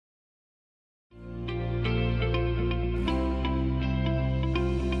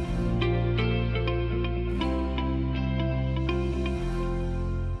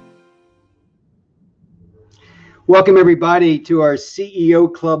Welcome, everybody, to our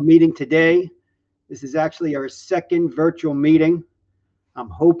CEO Club meeting today. This is actually our second virtual meeting. I'm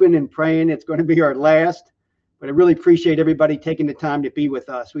hoping and praying it's going to be our last, but I really appreciate everybody taking the time to be with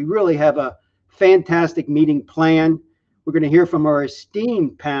us. We really have a fantastic meeting planned. We're going to hear from our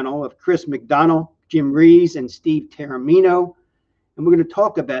esteemed panel of Chris McDonald, Jim Ries, and Steve Taramino, and we're going to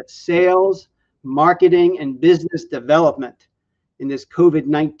talk about sales, marketing, and business development in this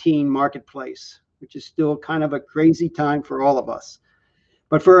COVID-19 marketplace, which is still kind of a crazy time for all of us.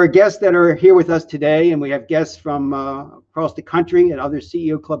 But for our guests that are here with us today, and we have guests from across the country at other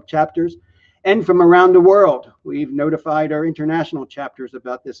CEO Club chapters and from around the world, we've notified our international chapters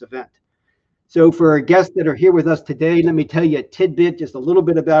about this event. So for our guests that are here with us today, let me tell you a tidbit, just a little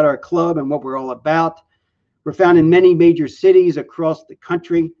bit about our club and what we're all about. We're found in many major cities across the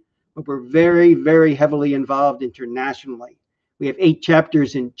country, but we're very, very heavily involved internationally. We have 8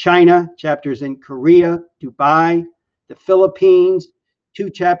 chapters in China, chapters in Korea, Dubai, the Philippines,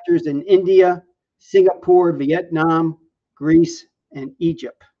 2 chapters in India, Singapore, Vietnam, Greece, and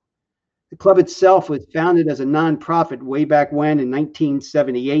Egypt. The club itself was founded as a nonprofit way back when in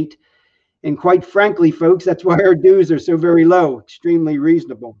 1978. And quite frankly, folks, that's why our dues are so very low, extremely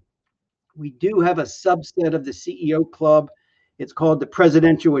reasonable. We do have a subset of the CEO Club. It's called the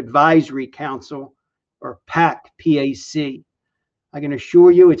Presidential Advisory Council, or PAC, P-A-C. I can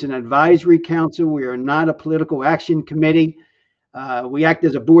assure you it's an advisory council. We are not a political action committee. We act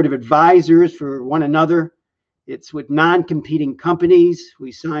as a board of advisors for one another. It's with non-competing companies.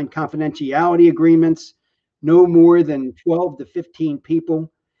 We sign confidentiality agreements, no more than 12 to 15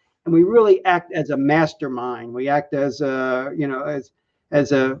 people. And we really act as a mastermind. We act as a,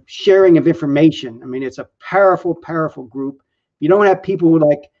 as a sharing of information. I mean, it's a powerful, powerful group. You don't have people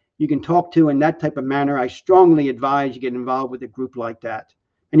like you can talk to in that type of manner. I strongly advise you get involved with a group like that.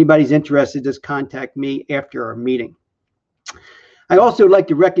 Anybody's interested, just contact me after our meeting. I also like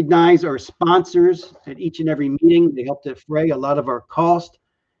to recognize our sponsors at each and every meeting. They help to defray a lot of our cost.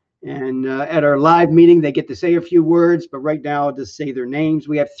 And at our live meeting, they get to say a few words, but right now I'll just say their names.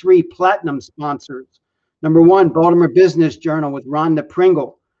 We have 3 platinum sponsors. Number 1, Baltimore Business Journal with Rhonda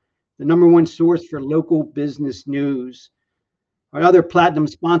Pringle, the #1 source for local business news. Our other platinum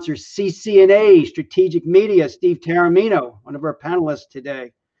sponsor, CCNA Strategic Media, Steve Taramino, one of our panelists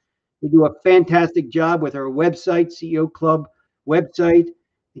today. We do a fantastic job with our website, CEO Club website.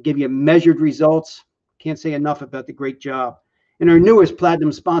 They give you measured results. Can't say enough about the great job. And our newest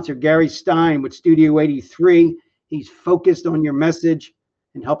platinum sponsor, Gary Stein with Studio 83. He's focused on your message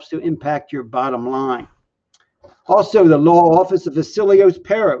and helps to impact your bottom line. Also, the law office of Vasilios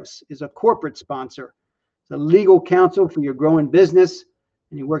Peros is a corporate sponsor. The legal counsel for your growing business,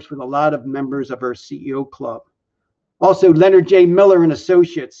 and he works with a lot of members of our CEO Club. Also, Leonard J. Miller and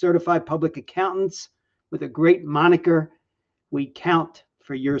Associates, certified public accountants with a great moniker, we count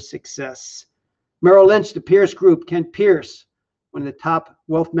for your success. Merrill Lynch, the Pierce Group, Kent Pierce, one of the top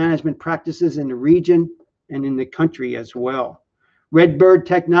wealth management practices in the region and in the country as well. Redbird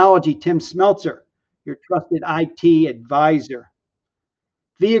Technology, Tim Smeltzer, your trusted IT advisor.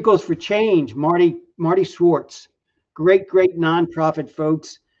 Vehicles for Change, Marty Schwartz. Great nonprofit,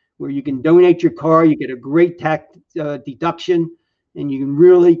 folks, where you can donate your car, you get a great tax deduction, and you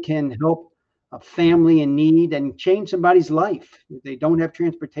really can help a family in need and change somebody's life. They don't have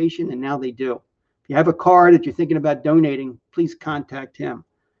transportation, and now they do. If you have a car that you're thinking about donating, please contact him.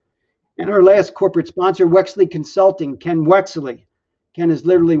 And our last corporate sponsor, Wexley Consulting, Ken Wexley. Ken is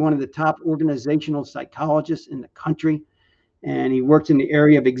literally one of the top organizational psychologists in the country. And he works in the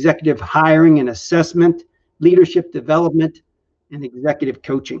area of executive hiring and assessment, leadership development, and executive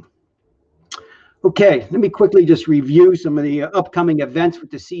coaching. Okay, let me quickly just review some of the upcoming events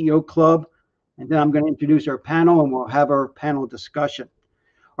with the CEO Club, and then I'm going to introduce our panel, and we'll have our panel discussion.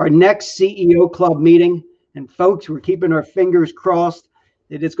 Our next CEO Club meeting, and folks, we're keeping our fingers crossed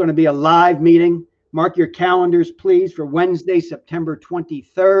that it's going to be a live meeting. Mark your calendars, please, for Wednesday, September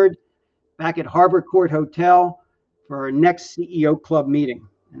 23rd, back at Harbor Court Hotel, for our next CEO Club meeting.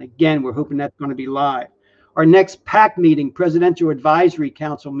 And again, we're hoping that's going to be live. Our next PAC meeting, Presidential Advisory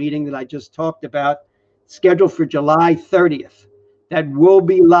Council meeting that I just talked about, scheduled for July 30th. That will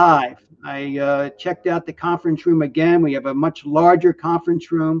be live. I checked out the conference room again. We have a much larger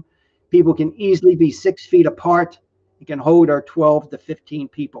conference room. People can easily be 6 feet apart. It can hold our 12 to 15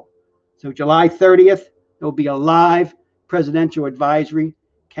 people. So July 30th, there'll be a live Presidential Advisory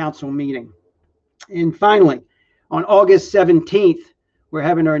Council meeting. And finally, on August 17th, we're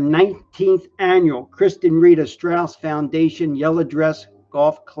having our 19th annual Kristen Rita Strauss Foundation Yellow Dress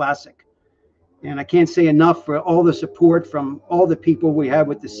Golf Classic. And I can't say enough for all the support from all the people we have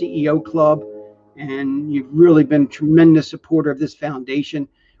with the CEO Club and you've really been a tremendous supporter of this foundation.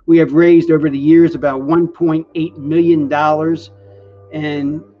 We have raised over the years about $1.8 million.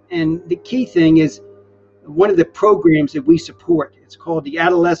 And the key thing is one of the programs that we support. It's called the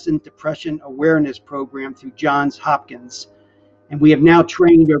Adolescent Depression Awareness Program through Johns Hopkins. And we have now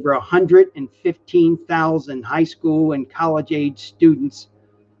trained over 115,000 high school and college age students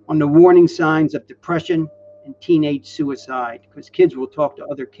on the warning signs of depression and teenage suicide, because kids will talk to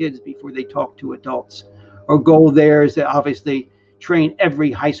other kids before they talk to adults. Our goal there is to obviously train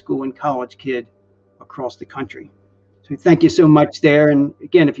every high school and college kid across the country. So thank you so much there. And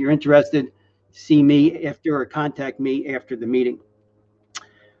again, if you're interested, see me after or contact me after the meeting.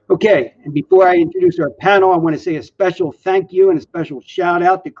 Okay, and before I introduce our panel, I want to say a special thank you and a special shout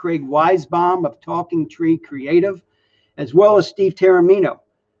out to Craig Weisbaum of Talking Tree Creative, as well as Steve Taramino,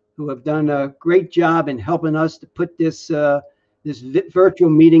 who have done a great job in helping us to put this virtual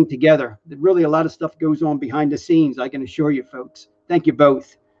meeting together. Really, a lot of stuff goes on behind the scenes, I can assure you folks. Thank you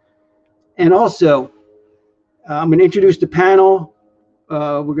both. And also, I'm going to introduce the panel.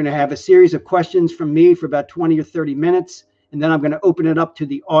 We're going to have a series of questions from me for about 20 or 30 minutes, and then I'm going to open it up to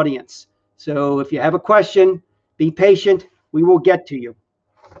the audience. So if you have a question, be patient. We will get to you.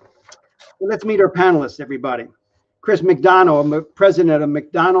 So let's meet our panelists, everybody. Chris McDonald, I'm president of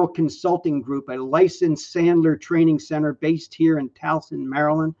McDonald Consulting Group, a licensed Sandler training center based here in Towson,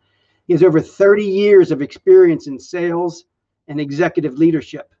 Maryland. He has over 30 years of experience in sales and executive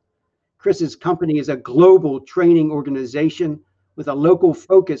leadership. Chris's company is a global training organization with a local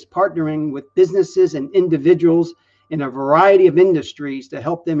focus, partnering with businesses and individuals in a variety of industries to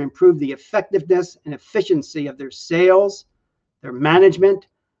help them improve the effectiveness and efficiency of their sales, their management,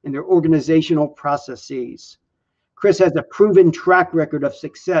 and their organizational processes. Chris has a proven track record of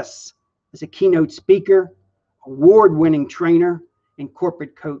success as a keynote speaker, award-winning trainer, and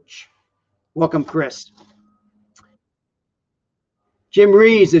corporate coach. Welcome, Chris. Jim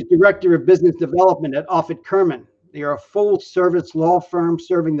Ries is Director of Business Development at Offit Kurman. They are a full-service law firm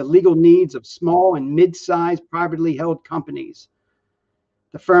serving the legal needs of small and mid-sized privately held companies.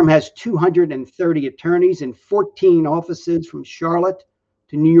 The firm has 230 attorneys and 14 offices from Charlotte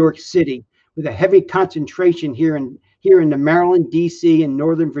to New York City, with a heavy concentration here in the Maryland, D.C., and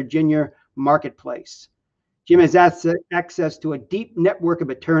Northern Virginia marketplace. Jim has access to a deep network of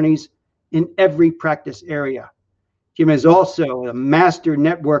attorneys in every practice area. Jim is also a master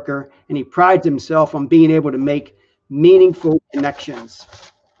networker, and he prides himself on being able to make meaningful connections,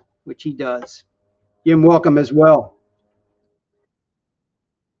 which he does. Jim, welcome as well.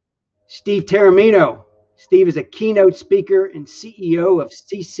 Steve Taramino. Steve is a keynote speaker and CEO of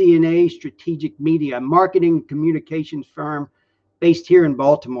CCNA Strategic Media, a marketing communications firm based here in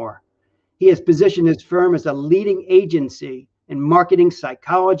Baltimore. He has positioned his firm as a leading agency in marketing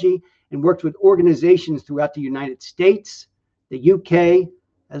psychology and works with organizations throughout the United States, the UK,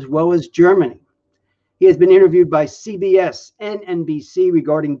 as well as Germany. He has been interviewed by CBS and NBC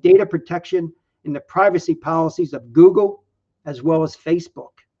regarding data protection and the privacy policies of Google, as well as Facebook.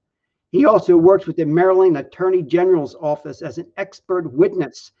 He also works with the Maryland Attorney General's office as an expert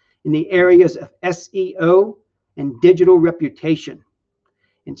witness in the areas of SEO and digital reputation.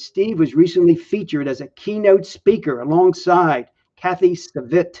 And Steve was recently featured as a keynote speaker alongside Kathy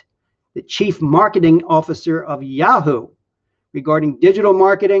Savitt, the Chief Marketing Officer of Yahoo, regarding digital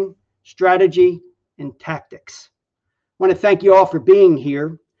marketing, strategy, and tactics. I want to thank you all for being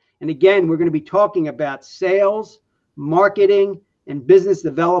here. And again, we're going to be talking about sales, marketing, and business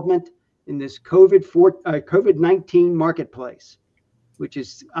development in this COVID-19 marketplace, which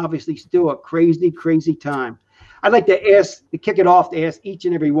is obviously still a crazy, crazy time. I'd like to kick it off, to ask each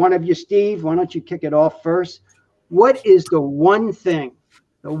and every one of you. Steve, why don't you kick it off first? What is the one thing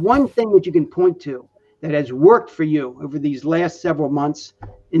that you can point to that has worked for you over these last several months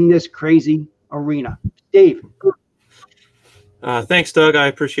in this crazy arena? Steve. Thanks, Doug. I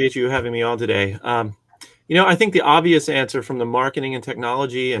appreciate you having me on today. I think the obvious answer from the marketing and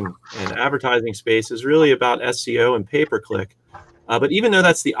technology and advertising space is really about SEO and pay-per-click. But even though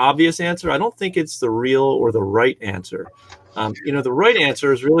that's the obvious answer, I don't think it's the real or the right answer. The right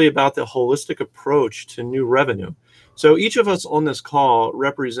answer is really about the holistic approach to new revenue. So each of us on this call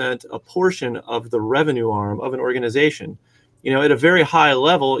represent a portion of the revenue arm of an organization. At a very high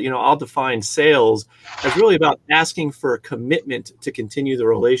level, I'll define sales as really about asking for a commitment to continue the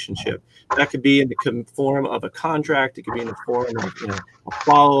relationship. That could be in the form of a contract. It could be in the form of, a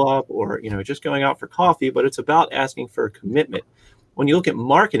follow-up or, just going out for coffee, but it's about asking for a commitment. When you look at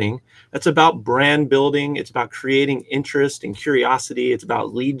marketing, that's about brand building. It's about creating interest and curiosity. It's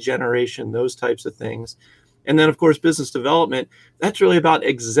about lead generation, those types of things. And then, of course, business development, that's really about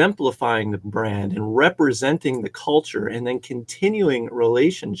exemplifying the brand and representing the culture and then continuing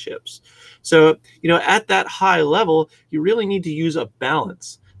relationships. So, at that high level, you really need to use a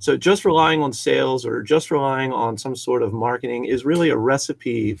balance. So just relying on sales or just relying on some sort of marketing is really a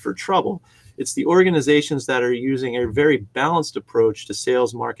recipe for trouble. It's the organizations that are using a very balanced approach to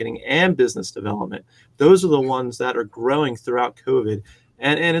sales, marketing, and business development. Those are the ones that are growing throughout COVID.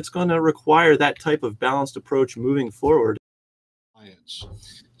 And it's going to require that type of balanced approach moving forward. So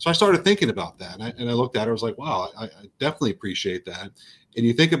I started thinking about that, and I looked at it. I was like, wow, I definitely appreciate that. And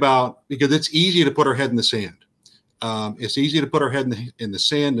you think about, because it's easy to put our head in the sand. It's easy to put our head in the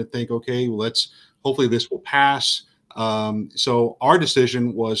sand and think, okay, well, hopefully this will pass. So our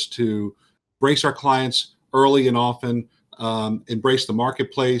decision was to embrace our clients early and often, embrace the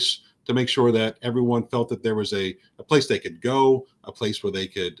marketplace, to make sure that everyone felt that there was a place they could go, a place where they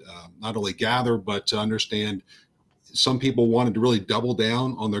could not only gather, but to understand. Some people wanted to really double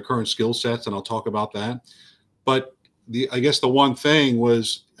down on their current skill sets, and I'll talk about that. But I guess the one thing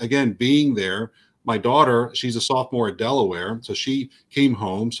was, again, being there. My daughter, she's a sophomore at Delaware, so she came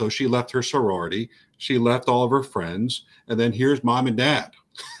home. So she left her sorority, she left all of her friends, and then here's mom and dad.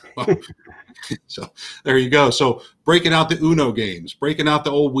 So there you go. So breaking out the Uno games, breaking out the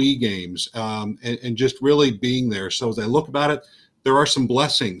old Wii games, and just really being there. So as I look about it, there are some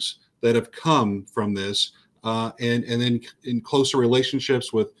blessings that have come from this, and then in closer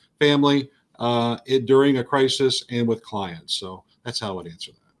relationships with family, during a crisis, and with clients. So that's how I would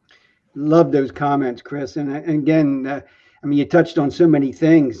answer that. Love those comments, Chris. And again, I mean, you touched on so many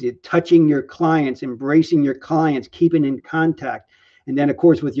things. You're touching your clients, embracing your clients, keeping in contact. And then, of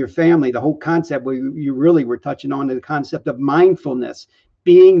course, with your family, the whole concept where you really were touching on the concept of mindfulness,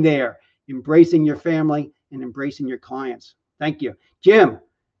 being there, embracing your family and embracing your clients. Thank you. Jim,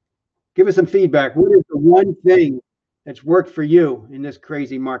 give us some feedback. What is the one thing that's worked for you in this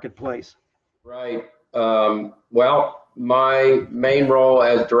crazy marketplace? Right. Well, my main role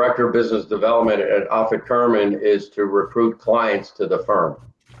as Director of Business Development at Offit Kurman is to recruit clients to the firm.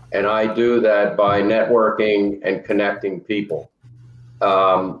 And I do that by networking and connecting people.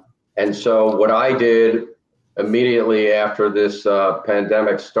 And so what I did immediately after this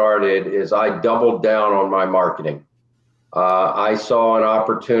pandemic started is I doubled down on my marketing. I saw an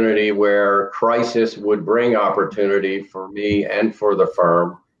opportunity where crisis would bring opportunity for me and for the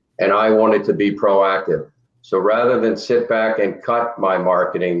firm, and I wanted to be proactive. So rather than sit back and cut my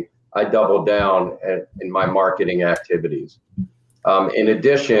marketing, I doubled down in my marketing activities. In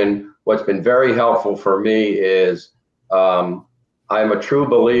addition, what's been very helpful for me is I'm a true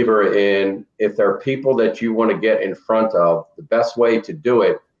believer in, if there are people that you want to get in front of, the best way to do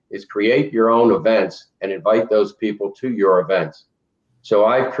it is create your own events and invite those people to your events. So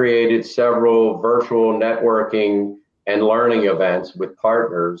I've created several virtual networking and learning events with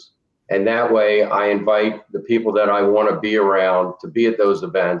partners. And that way I invite the people that I want to be around to be at those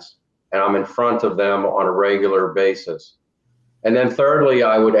events, and I'm in front of them on a regular basis. And then thirdly,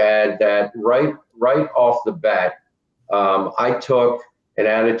 I would add that right off the bat, I took an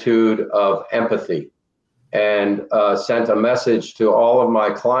attitude of empathy and sent a message to all of my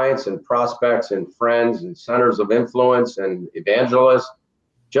clients and prospects and friends and centers of influence and evangelists,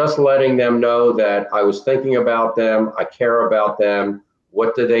 just letting them know that I was thinking about them, I care about them,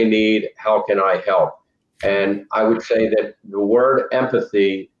 what do they need, how can I help? And I would say that the word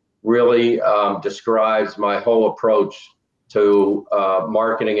empathy really describes my whole approach to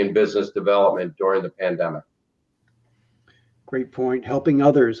marketing and business development during the pandemic. Great point. Helping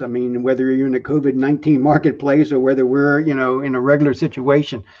others. I mean, whether you're in the COVID-19 marketplace or whether we're, in a regular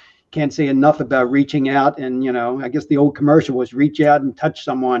situation, can't say enough about reaching out. And, I guess the old commercial was reach out and touch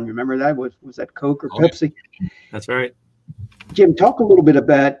someone. Remember that? Was that Coke or Pepsi? That's right. Jim, talk a little bit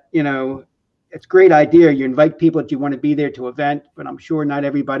about, it's a great idea. You invite people that you want to be there to event, but I'm sure not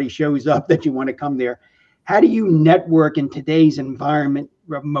everybody shows up that you want to come there. How do you network in today's environment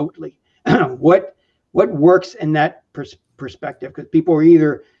remotely? What works in that perspective? Because people are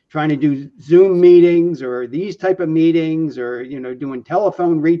either trying to do Zoom meetings or these type of meetings or, doing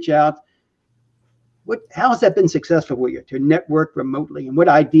telephone reach out. How has that been successful for you to network remotely, and what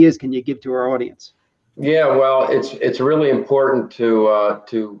ideas can you give to our audience? Yeah, well, it's really important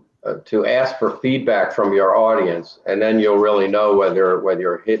to ask for feedback from your audience, and then you'll really know whether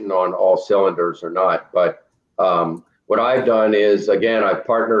you're hitting on all cylinders or not. But what I've done is, again, I've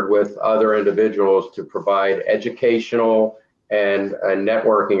partnered with other individuals to provide educational and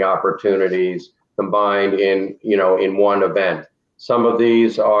networking opportunities combined in one event. Some of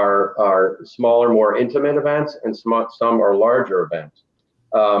these are smaller, more intimate events, and some are larger events.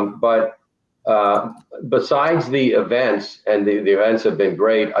 But besides the events, and the events have been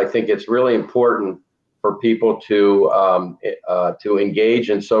great, I think it's really important for people to engage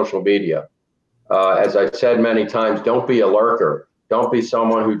in social media. As I've said many times, don't be a lurker. Don't be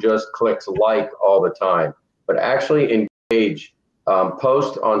someone who just clicks like all the time, but actually engage,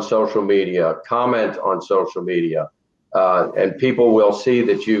 post on social media, comment on social media, and people will see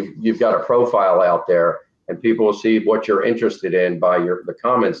that you've got a profile out there, and people will see what you're interested in by the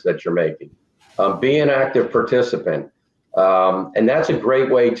comments that you're making. Be an active participant, and that's a great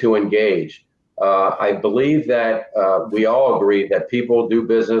way to engage. I believe that we all agree that people do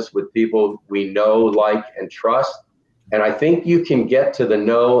business with people we know, like, and trust. And I think you can get to the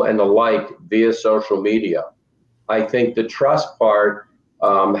know and the like via social media. I think the trust part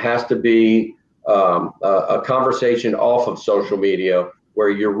has to be a conversation off of social media where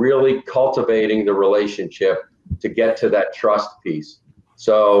you're really cultivating the relationship to get to that trust piece.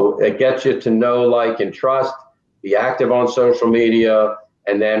 So it gets you to know, like, and trust, be active on social media.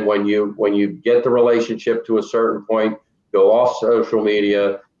 And then when you get the relationship to a certain point, go off social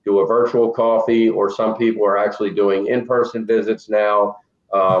media, do a virtual coffee, or some people are actually doing in-person visits now,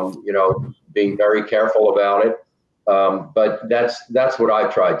 being very careful about it. But that's what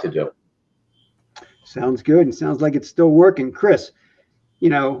I've tried to do. Sounds good. And sounds like it's still working. Chris,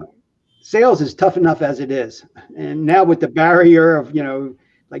 sales is tough enough as it is. And now with the barrier of,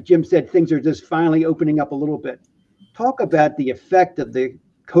 like Jim said, things are just finally opening up a little bit. Talk about the effect of the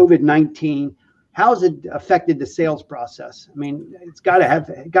COVID-19. How's it affected the sales process? I mean, it's got to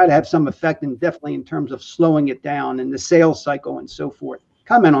have some effect, and definitely in terms of slowing it down and the sales cycle and so forth.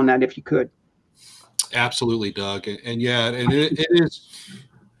 Comment on that if you could. Absolutely, Doug. And yeah, and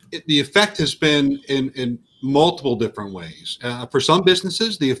the effect has been in multiple different ways. For some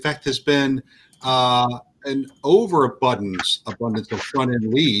businesses, the effect has been an overabundance of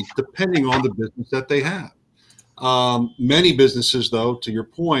front-end leads, depending on the business that they have. Many businesses, though, to your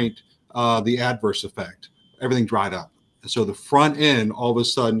point, the adverse effect, everything dried up. And so the front end all of a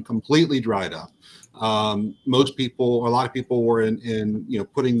sudden completely dried up. Most people, a lot of people were in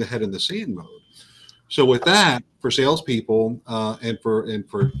putting the head in the sand mode. So with that, for salespeople and for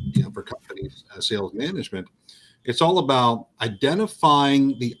companies, sales management, it's all about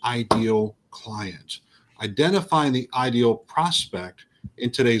identifying the ideal client, identifying the ideal prospect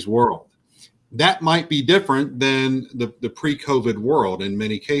in today's world. That might be different than the pre-COVID world in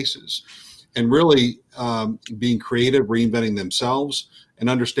many cases, and really being creative, reinventing themselves, and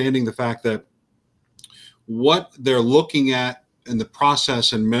understanding the fact that what they're looking at in the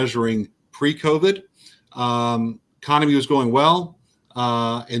process and measuring pre-COVID, economy was going well.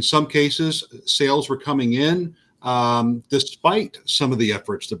 In some cases, sales were coming in despite some of the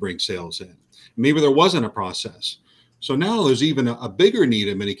efforts to bring sales in. Maybe there wasn't a process. So now there's even a bigger need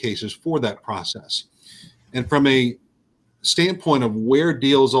in many cases for that process. And from a standpoint of where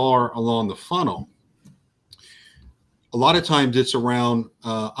deals are along the funnel, a lot of times it's around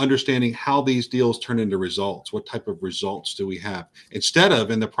understanding how these deals turn into results. What type of results do we have? Instead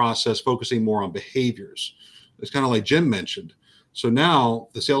of in the process focusing more on behaviors. It's kind of like Jim mentioned. So now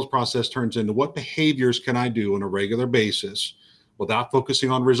the sales process turns into what behaviors can I do on a regular basis without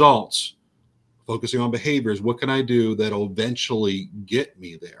focusing on results, focusing on behaviors. What can I do that'll eventually get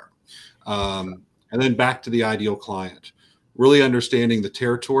me there? And then back to the ideal client, really understanding the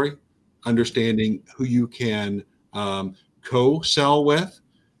territory, understanding who you can co-sell with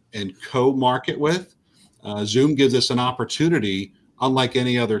and co-market with. Zoom gives us an opportunity, unlike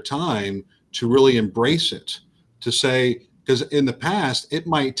any other time, to really embrace it, to say, because in the past, it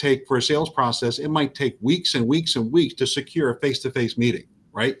might take, for a sales process, it might take weeks and weeks and weeks to secure a face-to-face meeting,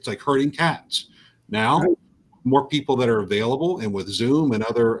 right? It's like herding cats. Now, more people that are available, and with Zoom and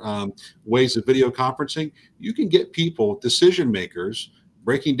other ways of video conferencing, you can get people, decision makers,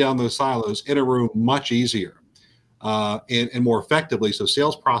 breaking down those silos in a room much easier and more effectively. So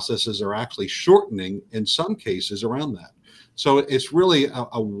sales processes are actually shortening in some cases around that. So it's really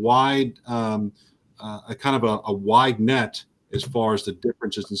a wide, a kind of a wide net as far as the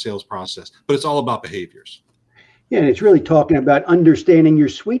differences in sales process, but it's all about behaviors. Yeah, and it's really talking about understanding your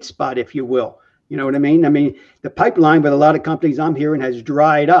sweet spot, if you will. You know what I mean? I mean, the pipeline with a lot of companies I'm hearing has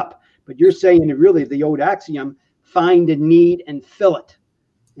dried up, but you're saying that really the old axiom, find a need and fill it.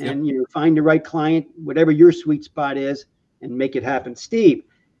 And find the right client, whatever your sweet spot is, and make it happen. Steve,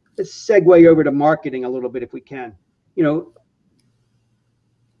 let's segue over to marketing a little bit if we can.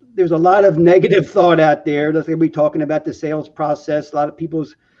 There's a lot of negative thought out there. Let's be talking about the sales process. A lot of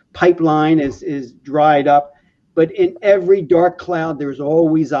people's pipeline is dried up, but in every dark cloud, there's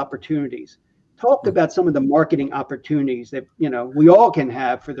always opportunities. talk about some of the marketing opportunities that, we all can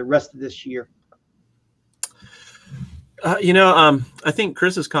have for the rest of this year. I think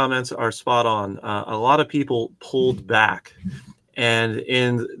Chris's comments are spot on. A lot of people pulled back. And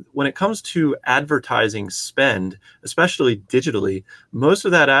when it comes to advertising spend, especially digitally, most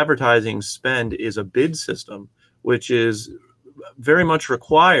of that advertising spend is a bid system, which is very much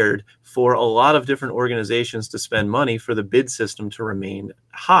required for a lot of different organizations to spend money for the bid system to remain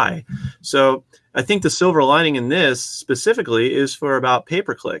high. So I think the silver lining in this specifically is for about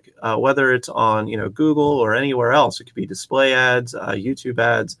pay-per-click, whether it's on Google or anywhere else. It could be display ads, YouTube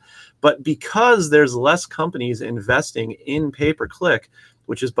ads. But because there's less companies investing in pay-per-click,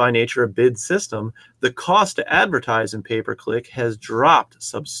 which is by nature a bid system, the cost to advertise in pay-per-click has dropped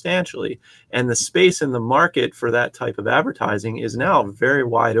substantially. And the space in the market for that type of advertising is now very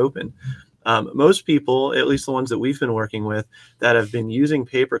wide open. Most people, at least the ones that we've been working with that have been using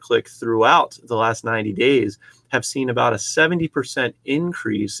pay-per-click throughout the last 90 days, have seen about a 70%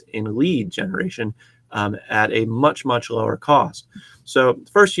 increase in lead generation at a much, much lower cost. So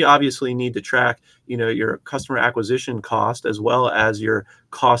first, you obviously need to track, your customer acquisition cost as well as your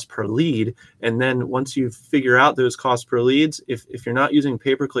cost per lead. And then once you figure out those costs per leads, if you're not using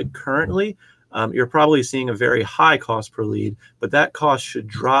pay-per-click currently, you're probably seeing a very high cost per lead, but that cost should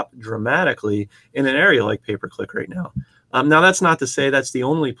drop dramatically in an area like pay-per-click right now. Now, that's not to say that's the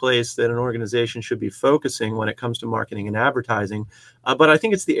only place that an organization should be focusing when it comes to marketing and advertising, but I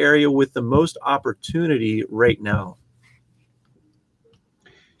think it's the area with the most opportunity right now.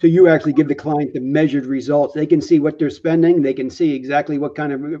 So you actually give the client the measured results. They can see what they're spending. They can see exactly what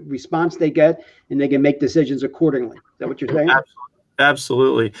kind of response they get, and they can make decisions accordingly. Is that what you're saying?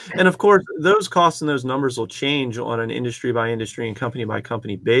 Absolutely. And of course, those costs and those numbers will change on an industry by industry and company by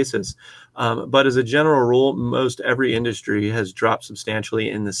company basis. But as a general rule, most every industry has dropped substantially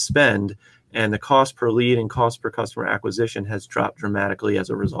in the spend, and the cost per lead and cost per customer acquisition has dropped dramatically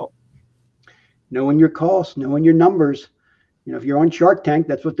as a result. Knowing your costs, knowing your numbers. If you're on Shark Tank,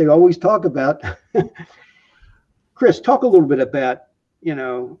 that's what they always talk about. Chris, talk a little bit about,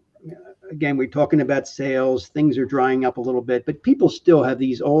 again, we're talking about sales. Things are drying up a little bit, but people still have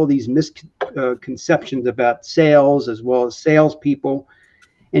all these misconceptions about sales as well as salespeople.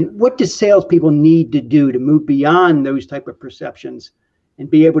 And what do salespeople need to do to move beyond those type of perceptions and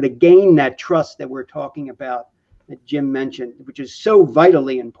be able to gain that trust that we're talking about, that Jim mentioned, which is so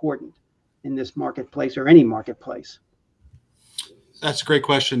vitally important in this marketplace or any marketplace? That's a great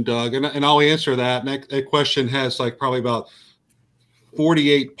question, Doug. And I'll answer that. And that question has probably about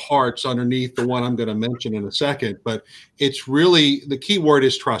 48 parts underneath the one I'm going to mention in a second. But it's really, the key word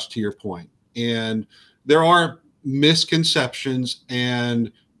is trust, to your point. And there are misconceptions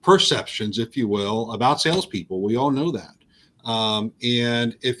and perceptions, if you will, about salespeople. We all know that.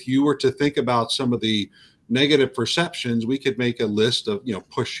 And if you were to think about some of the negative perceptions, we could make a list of,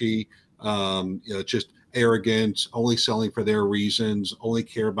 pushy, just arrogant, only selling for their reasons, only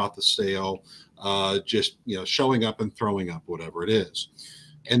care about the sale, just showing up and throwing up, whatever it is.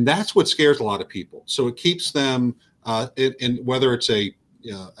 And that's what scares a lot of people. So it keeps them in whether it's an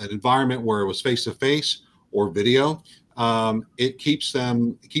environment where it was face-to-face or video, it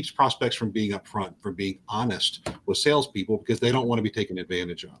keeps prospects from being upfront, from being honest with salespeople, because they don't want to be taken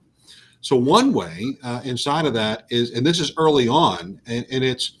advantage of. So one way inside of that is, and this is early on, and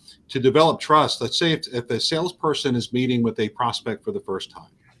it's to develop trust. Let's say if a salesperson is meeting with a prospect for the first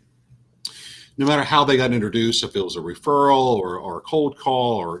time, no matter how they got introduced, if it was a referral or a cold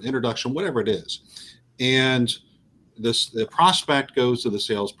call or an introduction, whatever it is, and the prospect goes to the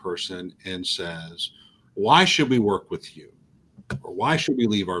salesperson and says, "Why should we work with you?" or "Why should we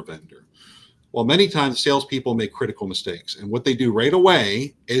leave our vendor?" Well, many times salespeople make critical mistakes, and what they do right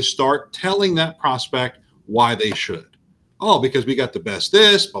away is start telling that prospect why they should. Oh, because we got the best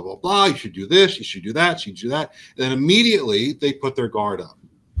this, blah, blah, blah. You should do this. You should do that. You should do that. And then immediately they put their guard up.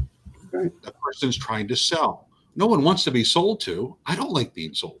 Right. The person's trying to sell. No one wants to be sold to. I don't like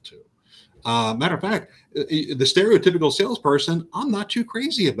being sold to. Matter of fact, the stereotypical salesperson, I'm not too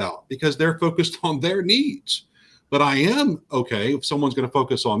crazy about, because they're focused on their needs. But I am okay if someone's going to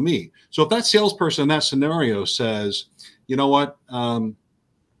focus on me. So if that salesperson in that scenario says, "You know what, Mr.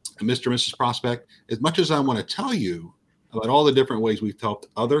 and Mrs. Prospect, as much as I want to tell you about all the different ways we've helped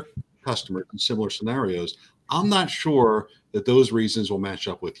other customers in similar scenarios, I'm not sure that those reasons will match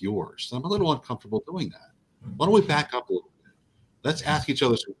up with yours. So I'm a little uncomfortable doing that. Why don't we back up a little bit? Let's ask each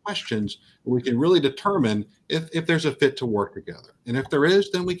other some questions, and we can really determine if there's a fit to work together. And if there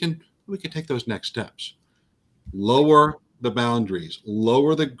is, then we can take those next steps." Lower the boundaries,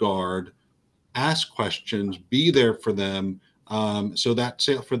 lower the guard, ask questions, be there for them, so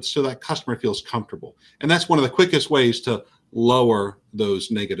that customer feels comfortable. And that's one of the quickest ways to lower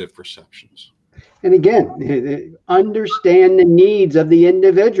those negative perceptions. And again, understand the needs of the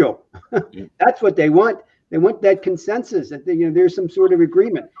individual. That's what they want. They want that consensus, that there's some sort of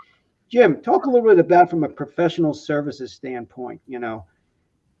agreement. Jim, talk a little bit about, from a professional services standpoint,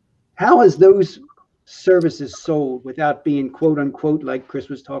 how is those services sold without being, quote unquote, like Chris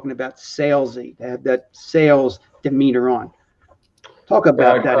was talking about, salesy, to have that sales demeanor on? Talk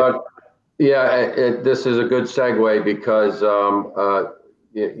about that. This is a good segue because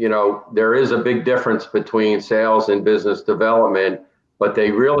there is a big difference between sales and business development, but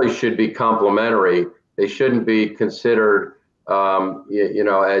they really should be complementary. They shouldn't be considered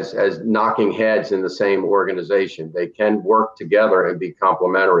as knocking heads in the same organization. They can work together and be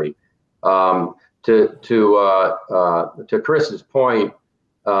complementary. To Chris's point,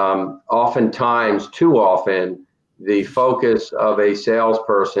 oftentimes, too often, the focus of a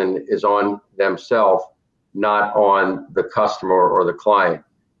salesperson is on themselves, not on the customer or the client.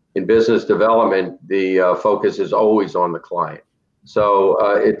 In business development, the focus is always on the client. So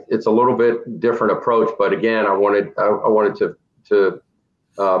it's a little bit different approach. But again, I wanted to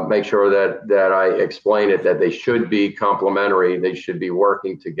make sure that I explain it, that they should be complementary. They should be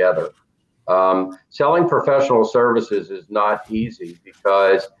working together. Selling professional services is not easy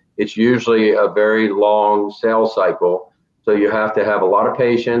because it's usually a very long sales cycle. So you have to have a lot of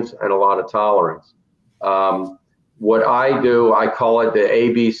patience and a lot of tolerance. What I do, I call it the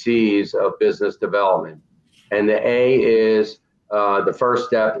ABCs of business development. And the A is the first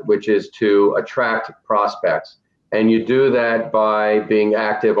step, which is to attract prospects. And you do that by being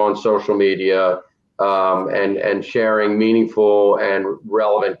active on social media and sharing meaningful and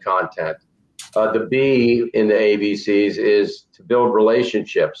relevant content. The B in the ABCs is to build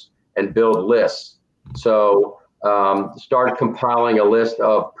relationships and build lists. So start compiling a list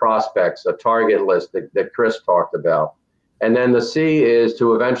of prospects, a target list that Chris talked about. And then the C is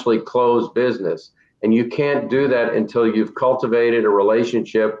to eventually close business. And you can't do that until you've cultivated a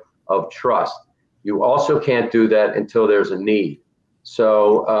relationship of trust. You also can't do that until there's a need.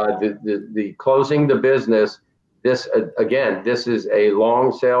 So the closing the business, this is a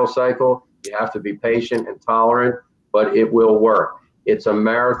long sales cycle. You have to be patient and tolerant, but it will work. It's a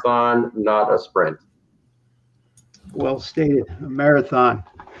marathon, not a sprint. Well stated. A marathon.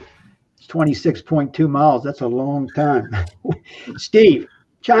 It's 26.2 miles. That's a long time. Steve,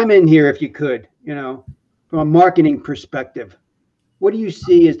 chime in here if you could, from a marketing perspective. What do you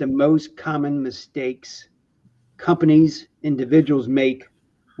see as the most common mistakes companies, individuals make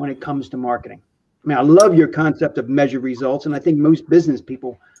when it comes to marketing? I mean, I love your concept of measure results, and I think most business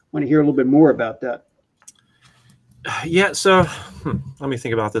people want to hear a little bit more about that. Yeah, so let me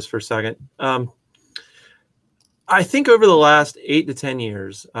think about this for a second. I think over the last 8 to 10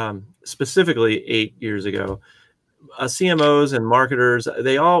 years, specifically 8 years ago, CMOs and marketers,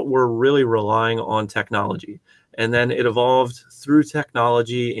 they all were really relying on technology. And then it evolved through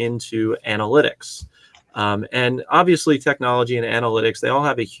technology into analytics. And obviously technology and analytics, they all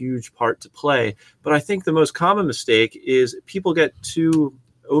have a huge part to play. But I think the most common mistake is people get too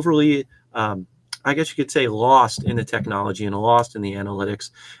overly, I guess you could say, lost in the technology and lost in the analytics,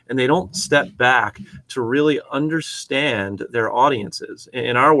 and they don't step back to really understand their audiences.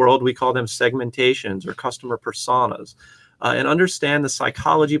 In our world, we call them segmentations or customer personas, and understand the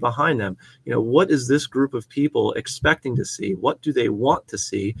psychology behind them. What is this group of people expecting to see? What do they want to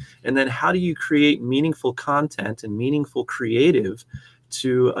see? And then how do you create meaningful content and meaningful creative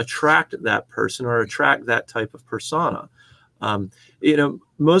to attract that person or attract that type of persona?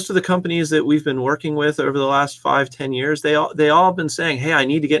 Most of the companies that we've been working with over the last 5-10 years, they all have been saying, hey, I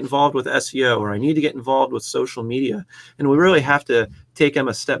need to get involved with SEO, or I need to get involved with social media. And we really have to take them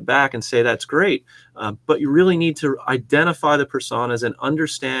a step back and say, that's great. But you really need to identify the personas and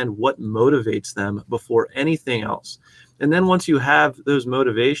understand what motivates them before anything else. And then once you have those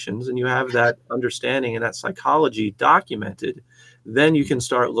motivations and you have that understanding and that psychology documented, then you can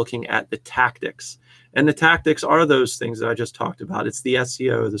start looking at the tactics. And the tactics are those things that I just talked about. It's the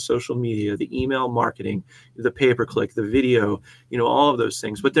SEO, the social media, the email marketing, the pay-per-click, the video, all of those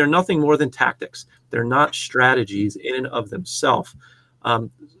things. But they're nothing more than tactics. They're not strategies in and of themselves.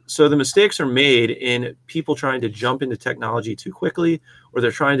 So the mistakes are made in people trying to jump into technology too quickly, or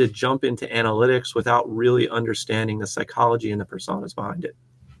they're trying to jump into analytics without really understanding the psychology and the personas behind it.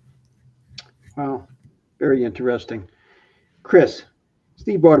 Wow, very interesting. Chris,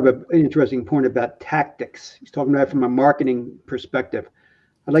 Steve brought up an interesting point about tactics. He's talking about it from a marketing perspective.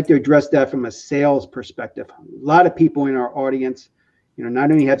 I'd like to address that from a sales perspective. A lot of people in our audience,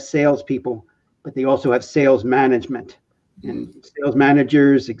 not only have salespeople, but they also have sales management. and sales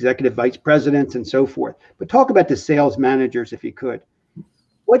managers, executive vice presidents, and so forth. But talk about the sales managers, if you could.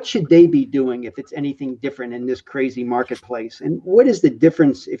 What should they be doing if it's anything different in this crazy marketplace? And what is the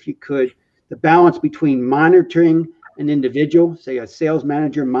difference, if you could, the balance between monitoring an individual, say a sales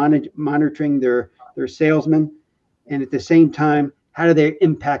manager monitoring their salesman, and at the same time, how are they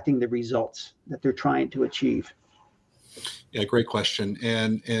impacting the results that they're trying to achieve? Yeah, great question.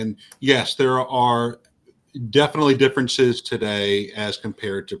 And yes, there are definitely differences today as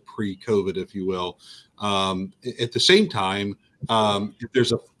compared to pre-COVID, if you will. At the same time, if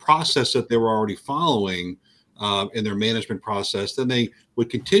there's a process that they were already following in their management process, then they would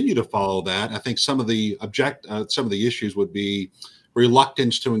continue to follow that. I think some of the issues would be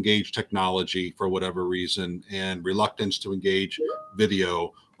reluctance to engage technology for whatever reason, and reluctance to engage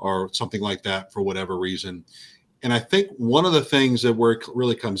video or something like that for whatever reason. And I think one of the things that where it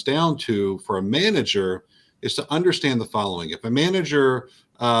really comes down to for a manager is to understand the following. If a manager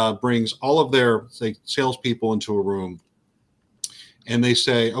brings all of their, say, salespeople into a room and they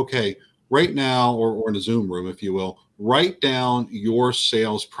say, okay, right now, or in a Zoom room, if you will, write down your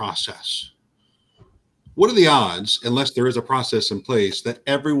sales process. What are the odds, unless there is a process in place, that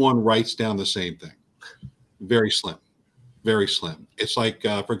everyone writes down the same thing? Very slim. Very slim. It's like,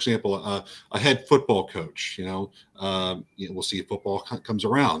 for example, a head football coach. We'll see if football comes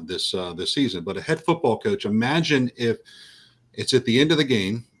around this season. But a head football coach, imagine if it's at the end of the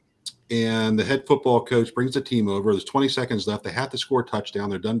game, and the head football coach brings the team over. There's 20 seconds left. They have to score a touchdown.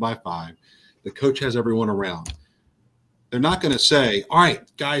 They're done by 5. The coach has everyone around. They're not going to say, "All right,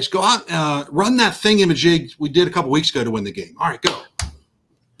 guys, go out, run that thingamajig we did a couple weeks ago to win the game. All right, go."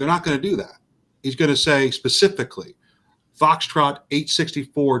 They're not going to do that. He's going to say specifically, Foxtrot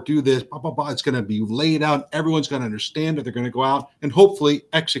 864, do this, blah, blah, blah. It's going to be laid out. Everyone's going to understand it. They're going to go out and hopefully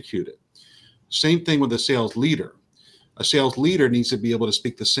execute it. Same thing with a sales leader. A sales leader needs to be able to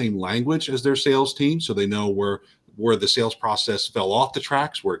speak the same language as their sales team, so they know where the sales process fell off the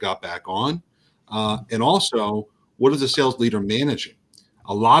tracks, where it got back on. And also, what is the sales leader managing?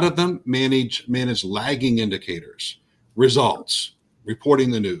 A lot of them manage lagging indicators, results, reporting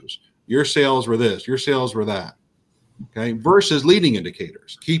the news. Your sales were this, your sales were that. Okay, versus leading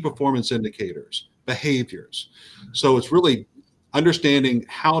indicators, key performance indicators, behaviors. So it's really understanding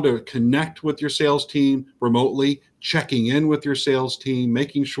how to connect with your sales team remotely, checking in with your sales team,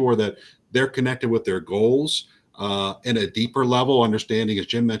 making sure that they're connected with their goals in a deeper level, understanding, as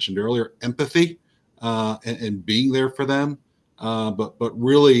Jim mentioned earlier, empathy and being there for them, but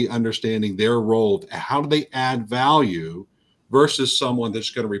really understanding their role. How do they add value versus someone that's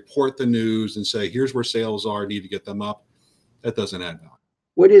going to report the news and say, here's where sales are, need to get them up. That doesn't add value.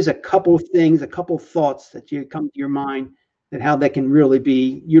 What is a couple things, a couple thoughts that you come to your mind that how they can really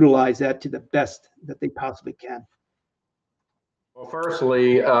be utilize that to the best that they possibly can? Well,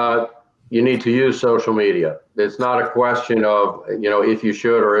 firstly, you need to use social media. It's not a question of, if you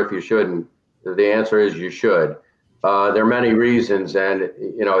should or if you shouldn't. The answer is you should. There are many reasons, and,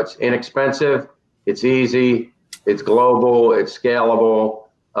 it's inexpensive, it's easy, it's global, it's scalable.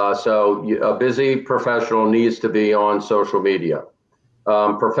 So a busy professional needs to be on social media.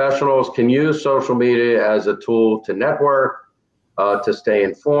 Professionals can use social media as a tool to network, to stay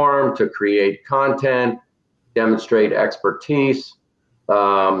informed, to create content, demonstrate expertise,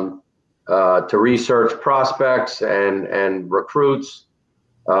 to research prospects and recruits.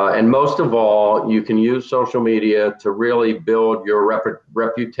 And most of all, you can use social media to really build your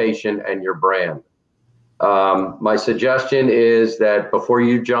reputation and your brand. My suggestion is that before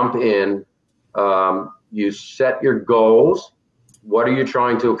you jump in, you set your goals. What are you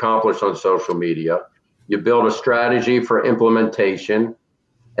trying to accomplish on social media? You build a strategy for implementation,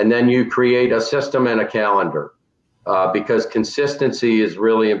 and then you create a system and a calendar, because consistency is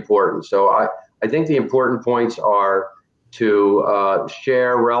really important. So I think the important points are to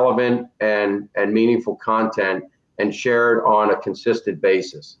share relevant and meaningful content and share it on a consistent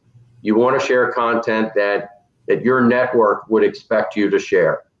basis. You want to share content that your network would expect you to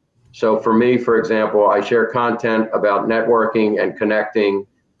share. So for me, for example, I share content about networking and connecting,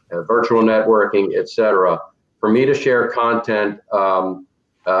 virtual networking, etc. For me to share content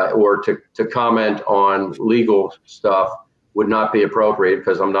or to comment on legal stuff would not be appropriate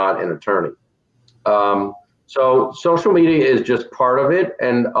because I'm not an attorney. So social media is just part of it,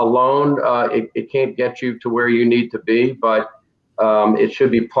 and alone it can't get you to where you need to be, but it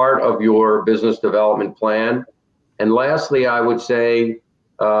should be part of your business development plan. And lastly, I would say,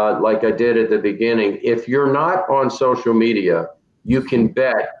 like I did at the beginning, if you're not on social media, you can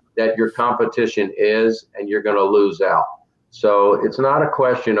bet that your competition is, and you're going to lose out. So it's not a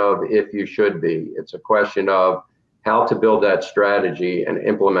question of if you should be. It's a question of, how to build that strategy and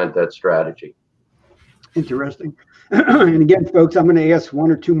implement that strategy. Interesting. And again, folks, I'm going to ask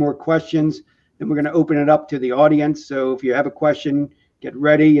one or two more questions, and we're going to open it up to the audience. So if you have a question, get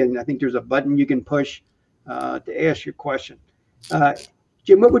ready. And I think there's a button you can push to ask your question.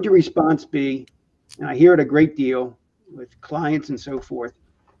 Jim, what would your response be? And I hear it a great deal with clients and so forth.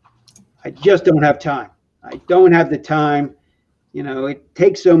 I just don't have time. I don't have the time. You know, it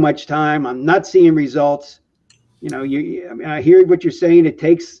takes so much time. I'm not seeing results. You know, I mean, I hear what you're saying. It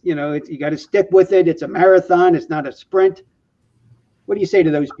takes, you know, you got to stick with it. It's a marathon. It's not a sprint. What do you say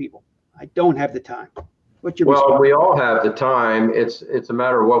to those people? I don't have the time. What's your response? Well, we all have the time. It's a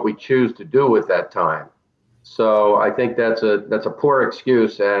matter of what we choose to do with that time. So I think that's a poor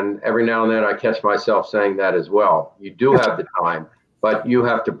excuse, and every now and then I catch myself saying that as well. You do have the time, but you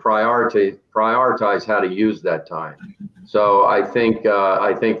have to prioritize how to use that time. So I think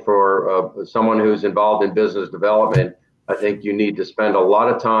for someone who's involved in business development, I think you need to spend a lot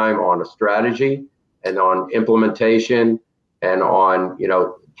of time on a strategy and on implementation and on, you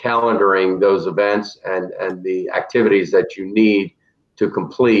know, calendaring those events and the activities that you need to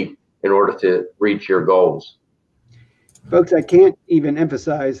complete in order to reach your goals. Folks, I can't even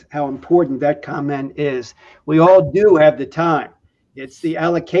emphasize how important that comment is. We all do have the time. It's the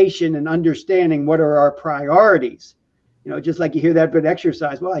allocation and understanding what are our priorities. You know, just like you hear that, but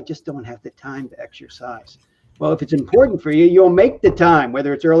exercise, well, I just don't have the time to exercise. Well, if it's important for you, you'll make the time,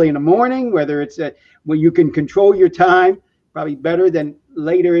 whether it's early in the morning, whether it's when you can control your time, probably better than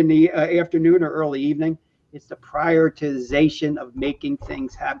later in the afternoon or early evening. It's the prioritization of making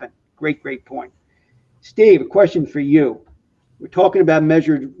things happen. Great, great point. Steve, a question for you. We're talking about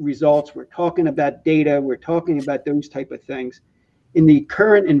measured results. We're talking about data. We're talking about those type of things. In the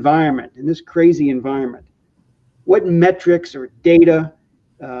current environment, in this crazy environment, what metrics or data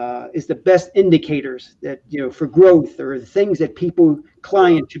is the best indicators that, you know, for growth or the things that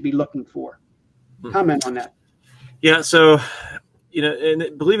clients should be looking for? Comment on that. Yeah. So, you know,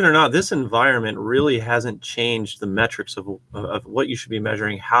 and believe it or not, this environment really hasn't changed the metrics of what you should be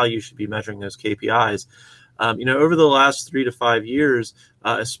measuring, how you should be measuring those KPIs. You know, over the last 3 to 5 years,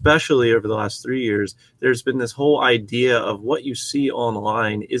 especially over the last 3 years, there's been this whole idea of what you see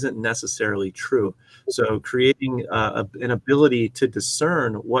online isn't necessarily true. So creating an ability to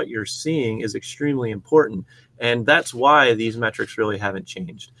discern what you're seeing is extremely important. And that's why these metrics really haven't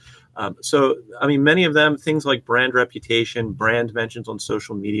changed. So, I mean, many of them, things like brand reputation, brand mentions on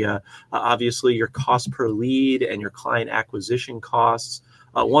social media, obviously your cost per lead and your client acquisition costs.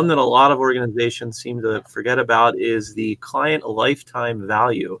 One that a lot of organizations seem to forget about is the client lifetime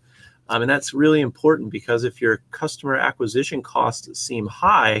value. And that's really important because if your customer acquisition costs seem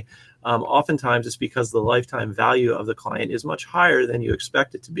high, oftentimes it's because the lifetime value of the client is much higher than you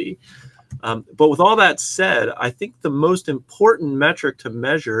expect it to be. But with all that said, I think the most important metric to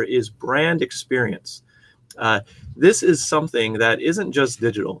measure is brand experience. This is something that isn't just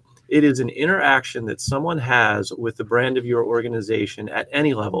digital. It is an interaction that someone has with the brand of your organization at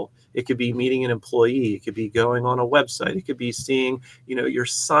any level. It could be meeting an employee. It could be going on a website. It could be seeing, you know, your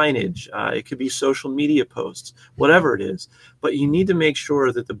signage. It could be social media posts, whatever it is. But you need to make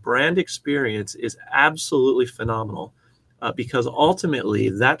sure that the brand experience is absolutely phenomenal. Because ultimately,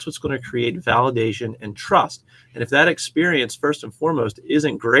 that's what's going to create validation and trust. And if that experience, first and foremost,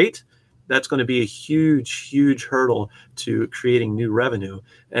 isn't great, that's going to be a huge, huge hurdle to creating new revenue.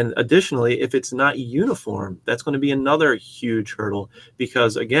 And additionally, if it's not uniform, that's going to be another huge hurdle.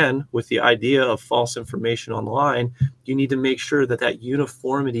 Because again, with the idea of false information online, you need to make sure that that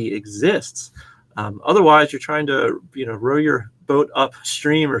uniformity exists. Otherwise, you're trying to, you know, row your boat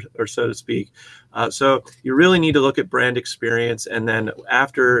upstream, or so to speak. So you really need to look at brand experience, and then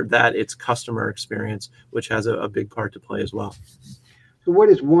after that, it's customer experience, which has a big part to play as well. So what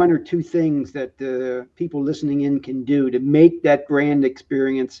is one or two things that the people listening in can do to make that brand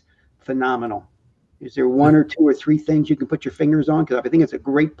experience phenomenal? Is there one or two or three things you can put your fingers on? Because I think it's a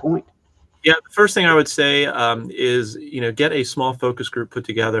great point. Yeah, the first thing I would say is, you know, get a small focus group put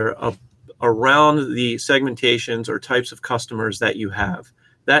together around the segmentations or types of customers that you have.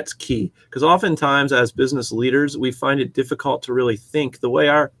 That's key, because oftentimes as business leaders, we find it difficult to really think the way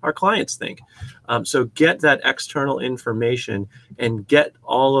our clients think. So get that external information and get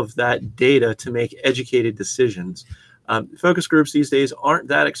all of that data to make educated decisions. Focus groups these days aren't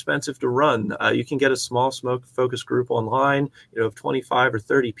that expensive to run. You can get a small focus group online, you know, of 25 or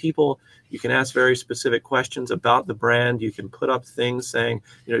 30 people. You can ask very specific questions about the brand. You can put up things saying,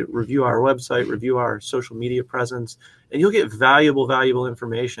 you know, review our website, review our social media presence, and you'll get valuable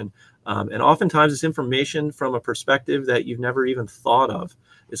information. And oftentimes it's information from a perspective that you've never even thought of.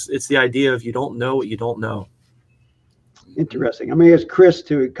 It's the idea of you don't know what you don't know. Interesting. I'm going to ask Chris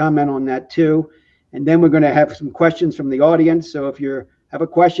to comment on that too. And then we're going to have some questions from the audience. So if you have a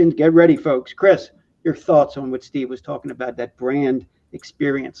question, get ready, folks. Chris, your thoughts on what Steve was talking about, that brand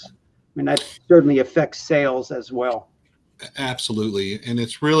experience. I mean, that certainly affects sales as well. Absolutely. And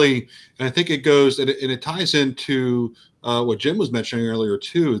it's really, and I think it goes, and it ties into what Jim was mentioning earlier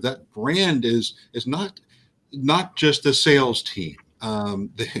too, that brand is not just a sales team. As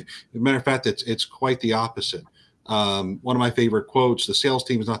a matter of fact, it's quite the opposite. One of my favorite quotes, the sales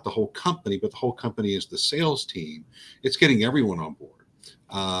team is not the whole company, but the whole company is the sales team. It's getting everyone on board.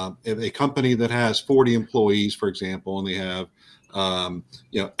 If a company that has 40 employees, for example, and they have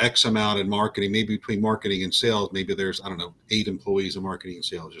X amount in marketing, maybe between marketing and sales, maybe there's, I don't know, 8 employees in marketing and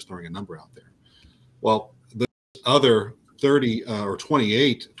sales, just throwing a number out there. Well, the other 30 or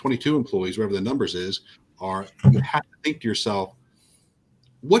 28, 22 employees, whatever the numbers is, you have to think to yourself,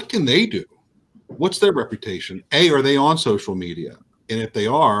 what can they do? What's their reputation? Are they on social media? And if they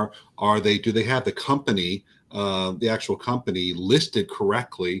do they have the company, the actual company listed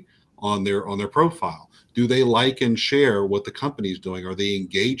correctly on their profile? Do they like and share what the company's doing? Are they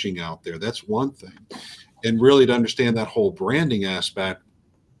engaging out there? That's one thing. And really to understand that whole branding aspect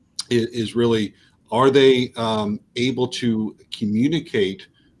is really, are they able to communicate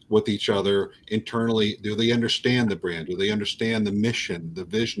with each other internally? Do they understand the brand? Do they understand the mission, the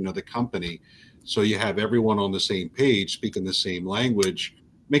vision of the company? So you have everyone on the same page, speaking the same language,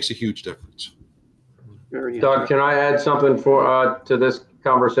 makes a huge difference. Doug, can I add something to this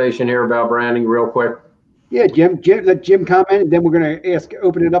conversation here about branding real quick? Yeah, Jim, let Jim comment, and then we're going to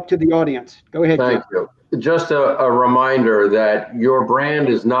open it up to the audience. Go ahead, Thank Jim. you. Just a reminder that your brand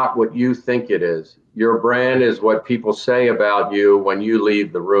is not what you think it is. Your brand is what people say about you when you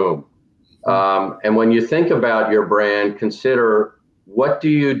leave the room. And when you think about your brand, consider, what do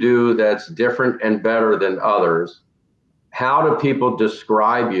you do that's different and better than others? How do people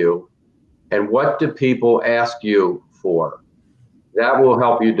describe you? And what do people ask you for? That will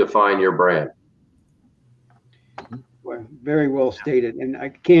help you define your brand. Well, very well stated. And I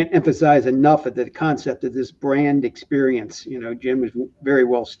can't emphasize enough of the concept of this brand experience. Jim is very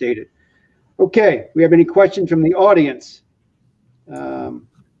well stated. Okay, we have any questions from the audience?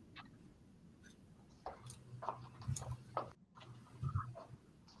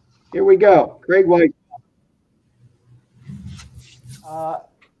 Here we go. Greg White.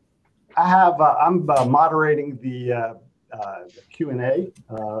 I'm moderating the Q&A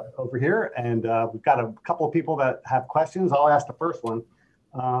over here, and we've got a couple of people that have questions. I'll ask the first one.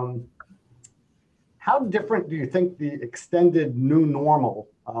 How different do you think the extended new normal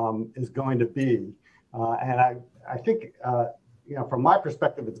is going to be? And I think, from my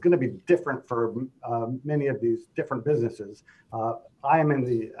perspective, it's going to be different for many of these different businesses. I am in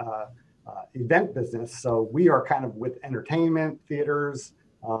the event business, so we are kind of with entertainment, theaters,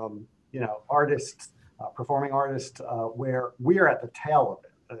 artists, performing artists, where we are at the tail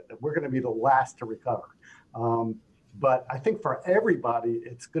of it. We're going to be the last to recover. But I think for everybody,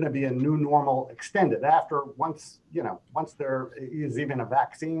 it's going to be a new normal extended once there is even a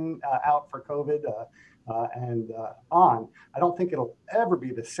vaccine out for COVID and on. I don't think it'll ever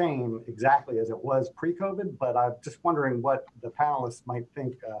be the same exactly as it was pre-COVID, but I'm just wondering what the panelists might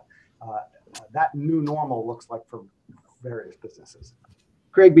think that new normal looks like for various businesses.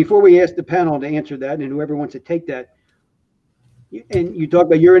 Craig, before we ask the panel to answer that, and whoever wants to take that, and you talk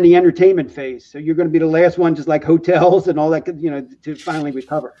about you're in the entertainment phase, so you're going to be the last one, just like hotels and all that, to finally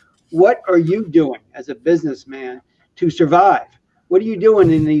recover. What are you doing as a businessman to survive? What are you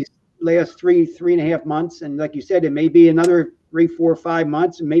doing in these last 3.5 months? And like you said, it may be another 3, 4, 5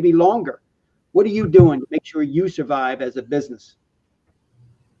 months, and maybe longer. What are you doing to make sure you survive as a business?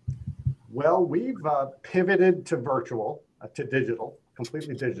 Well, we've pivoted to virtual, to digital,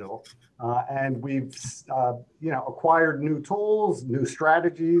 completely digital, and we've acquired new tools, new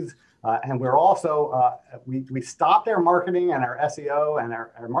strategies, and we're also we stopped our marketing and our SEO and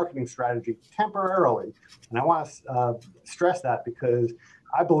our marketing strategy temporarily. And I want to stress that, because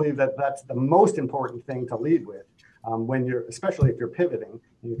I believe that that's the most important thing to lead with especially if you're pivoting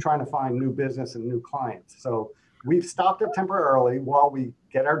and you're trying to find new business and new clients. So we've stopped it temporarily while we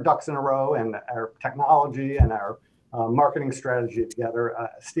get our ducks in a row and our technology and our marketing strategy together.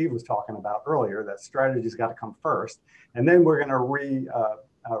 Steve was talking about earlier that strategy's got to come first, and then we're going to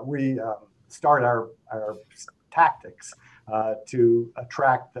restart our tactics to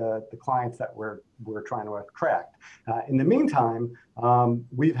attract the clients that we're trying to attract. In the meantime,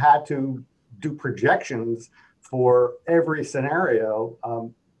 we've had to do projections for every scenario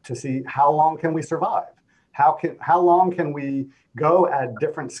to see how long can we survive. How long can we go at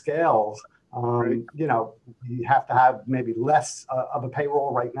different scales You know, we have to have maybe less of a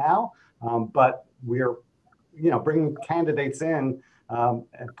payroll right now, but we're, you know, bringing candidates in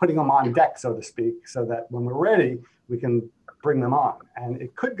and putting them on deck, so to speak, so that when we're ready, we can bring them on. And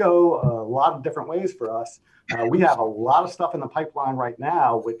it could go a lot of different ways for us. We have a lot of stuff in the pipeline right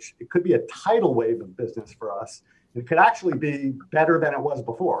now, which it could be a tidal wave of business for us. It could actually be better than it was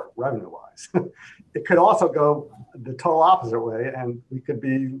before, revenue-wise. It could also go the total opposite way, and we could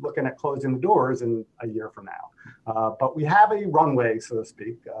be looking at closing the doors in a year from now. But we have a runway, so to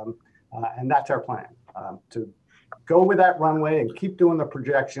speak, and that's our plan, to go with that runway and keep doing the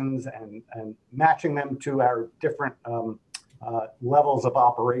projections and matching them to our different levels of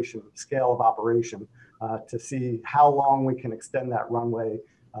operation, scale of operation, to see how long we can extend that runway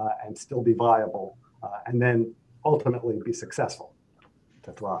and still be viable, and then ultimately be successful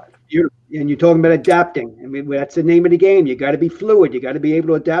to thrive. And you're talking about adapting. I mean, that's the name of the game. You got to be fluid. You got to be able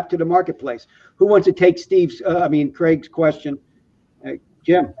to adapt to the marketplace. Who wants to take Craig's question?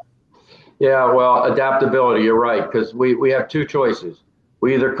 Jim. Yeah, well, adaptability, you're right, because we have two choices.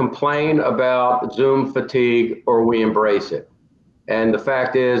 We either complain about Zoom fatigue or we embrace it. And the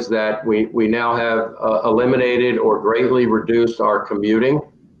fact is that we now have eliminated or greatly reduced our commuting.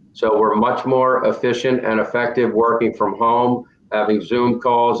 So we're much more efficient and effective working from home, having Zoom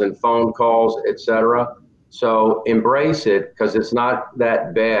calls and phone calls, et cetera. So embrace it, because it's not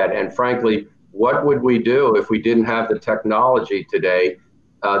that bad. And frankly, what would we do if we didn't have the technology today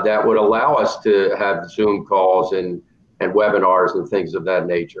that would allow us to have Zoom calls and webinars and things of that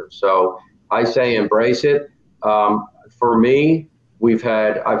nature? So I say embrace it. For me,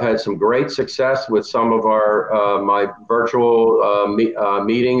 I've had some great success with some of my virtual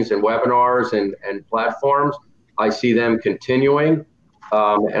meetings and webinars and platforms. I see them continuing,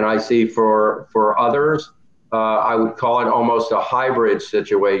 and I see for others, I would call it almost a hybrid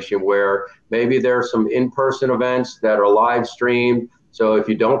situation where maybe there are some in-person events that are live streamed. So if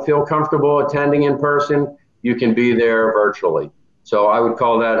you don't feel comfortable attending in person, you can be there virtually. So I would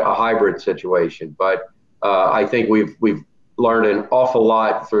call that a hybrid situation. But I think we've learned an awful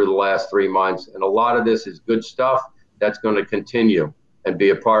lot through the last 3 months, and a lot of this is good stuff that's going to continue and be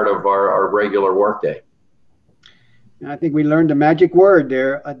a part of our regular workday. I think we learned the magic word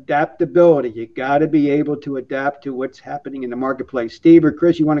there, adaptability. You got to be able to adapt to what's happening in the marketplace. Steve or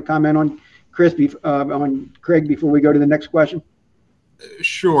Chris, you want to comment on on Craig before we go to the next question?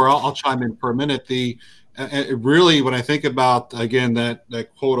 Sure, I'll chime in for a minute. Really, when I think about, again, that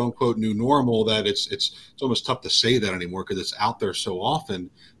quote unquote new normal, that it's almost tough to say that anymore because it's out there so often.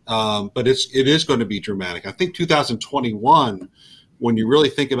 But it is going to be dramatic. I think 2021, when you really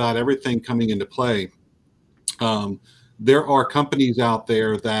think about everything coming into play, there are companies out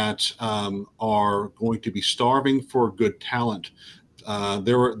there that are going to be starving for good talent.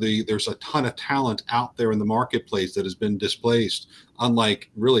 There's a ton of talent out there in the marketplace that has been displaced,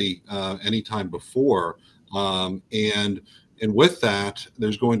 unlike really any time before. And with that,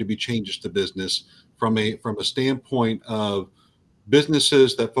 there's going to be changes to business from a standpoint of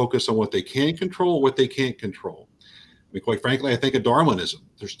businesses that focus on what they can control, what they can't control. I mean, quite frankly, I think of Darwinism.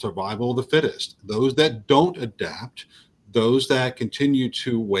 There's survival of the fittest. Those that don't adapt, those that continue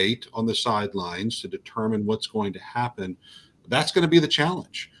to wait on the sidelines to determine what's going to happen, that's going to be the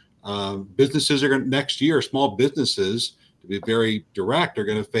challenge. Businesses are going to, next year, small businesses, to be very direct, are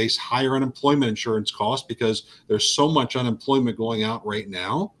going to face higher unemployment insurance costs because there's so much unemployment going out right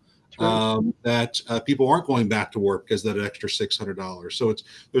now that people aren't going back to work because of that extra $600. So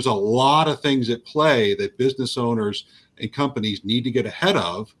there's a lot of things at play that business owners and companies need to get ahead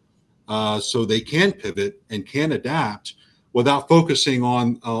of so they can pivot and can adapt without focusing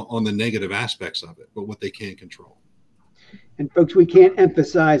on the negative aspects of it, but what they can control. And folks, we can't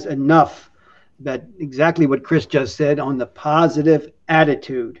emphasize enough that exactly what Chris just said on the positive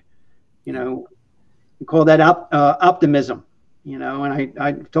attitude. You know, we call that optimism. You know, and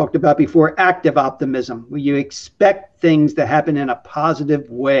I talked about before active optimism, where you expect things to happen in a positive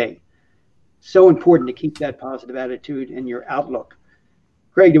way. So important to keep that positive attitude in your outlook.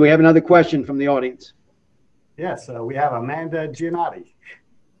 Craig, do we have another question from the audience? Yes, we have Amanda Giannotti.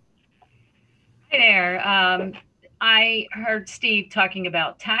 Hi there. I heard Steve talking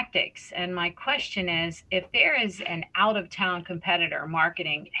about tactics, and my question is, if there is an out-of-town competitor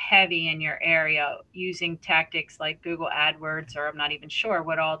marketing heavy in your area using tactics like Google AdWords, or I'm not even sure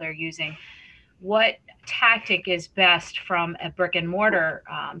what all they're using, what tactic is best from a brick and mortar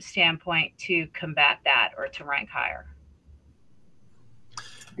standpoint to combat that or to rank higher?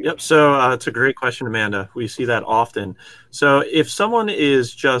 Yep. So it's a great question, Amanda. We see that often. So if someone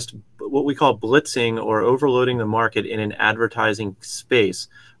is just what we call blitzing or overloading the market in an advertising space,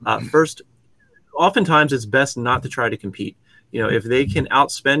 first, oftentimes it's best not to try to compete. If they can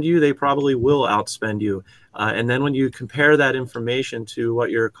outspend you, they probably will outspend you. And then when you compare that information to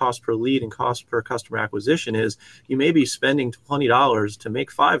what your cost per lead and cost per customer acquisition is, you may be spending $20 to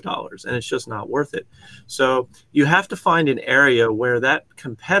make $5, and it's just not worth it. So you have to find an area where that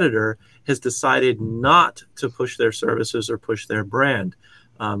competitor has decided not to push their services or push their brand.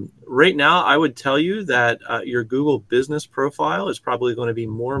 Right now, I would tell you that your Google business profile is probably going to be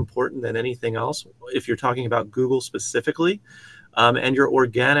more important than anything else if you're talking about Google specifically. And your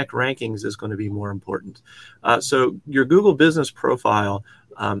organic rankings is going to be more important. So your Google business profile,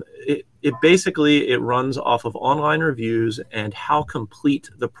 it basically runs off of online reviews and how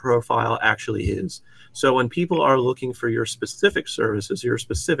complete the profile actually is. So when people are looking for your specific services, your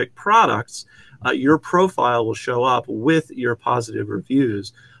specific products, your profile will show up with your positive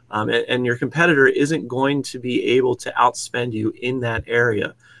reviews. And your competitor isn't going to be able to outspend you in that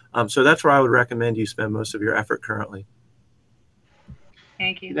area. So that's where I would recommend you spend most of your effort currently.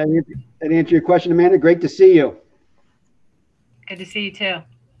 Thank you. Did that answer your question, Amanda? Great to see you. Good to see you too.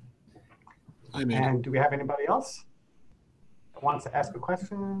 Hi, Amanda. And do we have anybody else that wants to ask a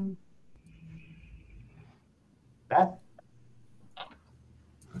question? Beth?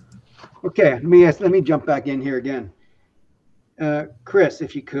 Okay, let me jump back in here again. Chris,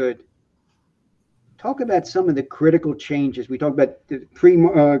 if you could, talk about some of the critical changes. We talked about the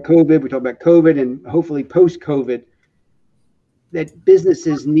pre-COVID, we talked about COVID, and hopefully post-COVID, that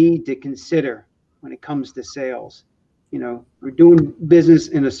businesses need to consider when it comes to sales. We're doing business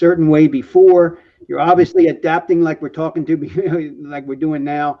in a certain way before. You're obviously adapting like we're talking to, like we're doing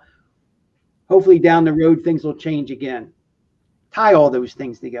now. Hopefully down the road, things will change again. Tie all those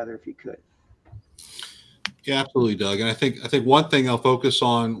things together if you could. Yeah, absolutely, Doug. And I think one thing I'll focus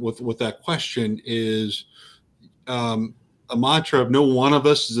on with that question is a mantra of no one of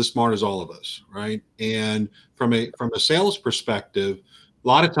us is as smart as all of us, right? And from a sales perspective, a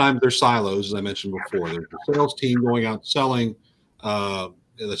lot of times there's silos, as I mentioned before. There's a sales team going out selling.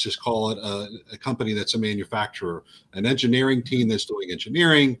 Let's just call it a company that's a manufacturer, an engineering team that's doing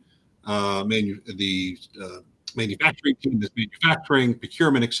engineering, the manufacturing team that's manufacturing,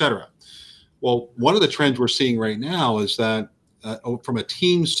 procurement, et cetera. Well, one of the trends we're seeing right now is that from a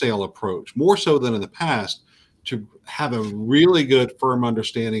team sale approach, more so than in the past, to have a really good firm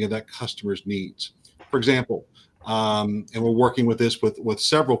understanding of that customer's needs. For example, and we're working with this with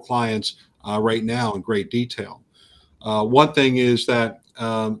several clients right now in great detail. One thing is that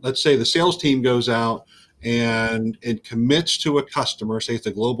let's say the sales team goes out and it commits to a customer, say it's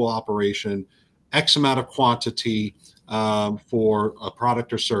a global operation, X amount of quantity for a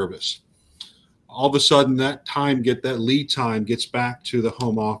product or service. All of a sudden that lead time gets back to the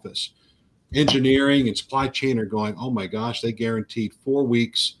home office. Engineering and supply chain are going, oh my gosh, they guaranteed 4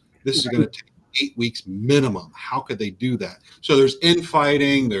 weeks. This is going to take 8 weeks minimum. How could they do that? So there's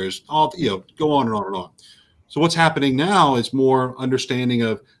infighting, there's all, go on and on and on. So what's happening now is more understanding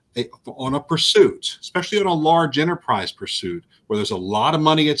of on a pursuit, especially on a large enterprise pursuit, where there's a lot of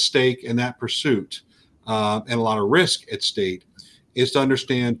money at stake in that pursuit and a lot of risk at stake, is to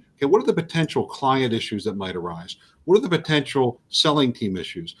understand, okay, what are the potential client issues that might arise? What are the potential selling team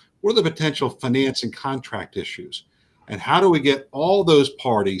issues? What are the potential finance and contract issues? And how do we get all those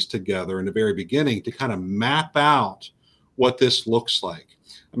parties together in the very beginning to kind of map out what this looks like?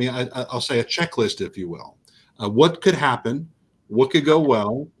 I mean, I'll say a checklist, if you will. What could happen? What could go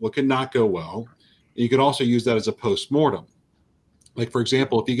well? What could not go well? And you could also use that as a post-mortem. Like, for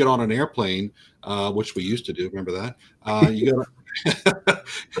example, if you get on an airplane, which we used to do, remember that?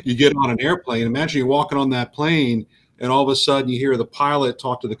 You get on an airplane. Imagine you're walking on that plane, and all of a sudden you hear the pilot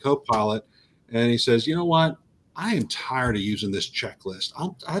talk to the co-pilot, and he says, "You know what? I am tired of using this checklist.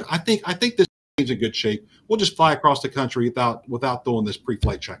 I think this plane's in good shape. We'll just fly across the country without doing this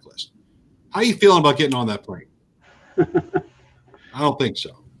pre-flight checklist." How are you feeling about getting on that plane? I don't think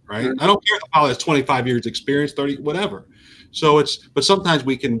so, right? I don't care if the pilot has 25 years experience, 30, whatever. So but sometimes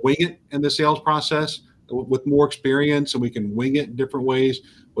we can wing it in the sales process with more experience, and we can wing it in different ways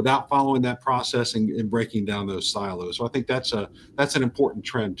without following that process and breaking down those silos. So I think that's an important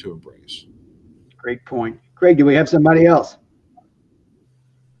trend to embrace. Great point. Craig, do we have somebody else?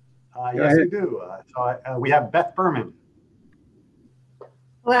 Yes, we do. So we have Beth Berman.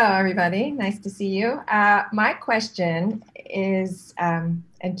 Hello, everybody. Nice to see you. My question is, and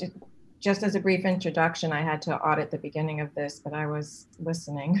just as a brief introduction, I had to audit the beginning of this, but I was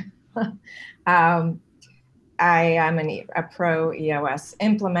listening. I am a pro EOS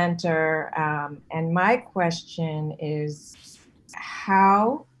implementer, and my question is,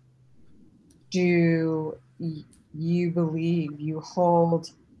 how do you believe you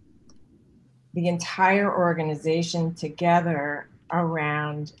hold the entire organization together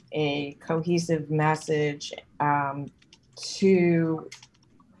around a cohesive message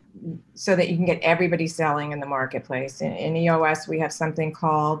so that you can get everybody selling in the marketplace. In EOS, we have something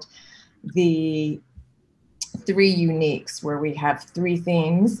called the 3 uniques, where we have 3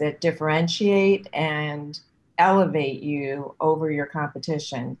 themes that differentiate and elevate you over your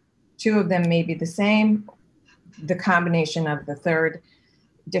competition. 2 of them may be the same. The combination of the third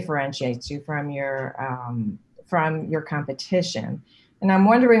differentiates you from your competition. And I'm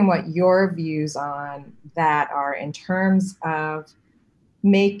wondering what your views on that are in terms of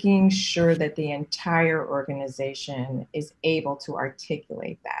making sure that the entire organization is able to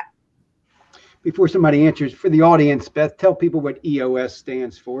articulate that. Before somebody answers, for the audience, Beth, tell people what EOS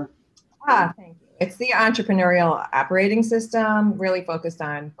stands for. Thank you. It's the entrepreneurial operating system, really focused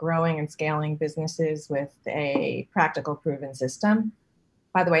on growing and scaling businesses with a practical, proven system.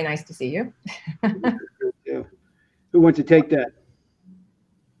 By the way, nice to see you. Who wants to take that?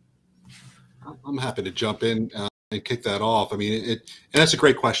 I'm happy to jump in and kick that off. I mean, and that's a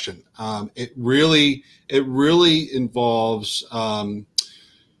great question. It really involves a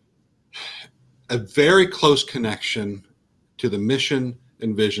very close connection to the mission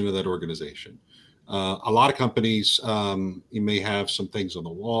and vision of that organization. A lot of companies, you may have some things on the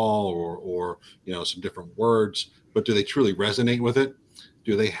wall or some different words, but do they truly resonate with it?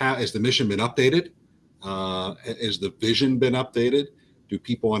 Has the mission been updated? Has the vision been updated? Do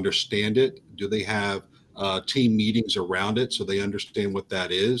people understand it? Do they have team meetings around it so they understand what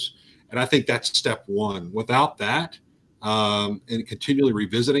that is? And I think that's step one. Without that, and continually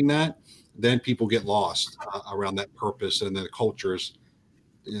revisiting that, then people get lost around that purpose, and then the cultures,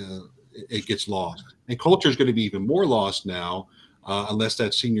 it gets lost. And culture is going to be even more lost now unless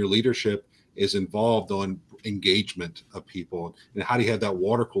that senior leadership is involved on engagement of people. And how do you have that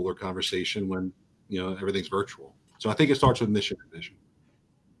water cooler conversation when everything's virtual? So I think it starts with mission and vision.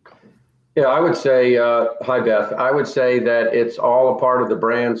 Yeah, I would say, hi Beth, I would say that it's all a part of the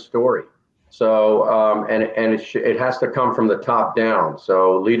brand story. So, and it has to come from the top down.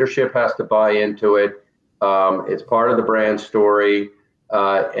 So leadership has to buy into it. It's part of the brand story.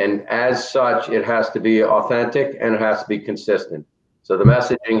 And as such, it has to be authentic and it has to be consistent. So the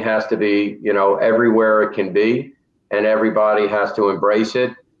messaging has to be, everywhere it can be, and everybody has to embrace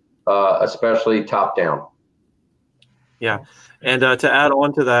it, especially top down. Yeah. And to add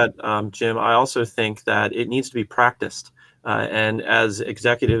on to that, Jim, I also think that it needs to be practiced. And as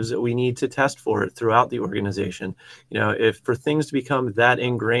executives, we need to test for it throughout the organization. If for things to become that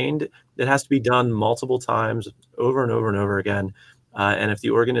ingrained, it has to be done multiple times over and over and over again. And if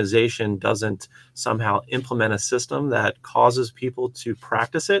the organization doesn't somehow implement a system that causes people to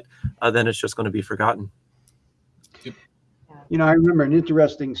practice it, then it's just going to be forgotten. I remember an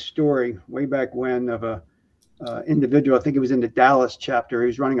interesting story way back when of a individual. I think it was in the Dallas chapter. He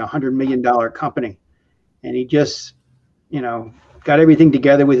was running a $100 million company, and he just, got everything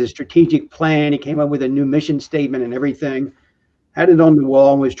together with his strategic plan. He came up with a new mission statement and everything, had it on the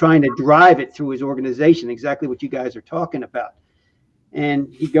wall, and was trying to drive it through his organization, exactly what you guys are talking about.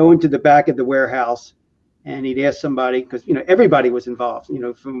 And he'd go into the back of the warehouse and he'd ask somebody, because, everybody was involved,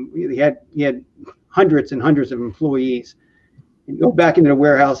 he had hundreds and hundreds of employees, and go back into the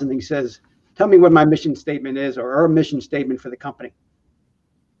warehouse and he says, tell me what my mission statement is, or our mission statement for the company.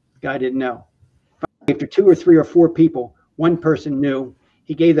 The guy didn't know. After 2 or 3 or 4 people, one person knew.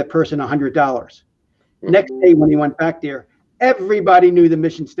 He gave that person $100. Next day when he went back there, everybody knew the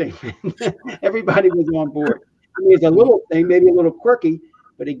mission statement. Everybody was on board. I mean, it's a little thing, maybe a little quirky,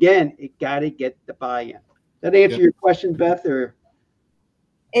 but again, it got to get the buy-in. That answer your question, Beth? Or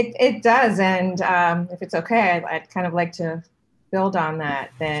it does, and if it's okay, I'd kind of like to build on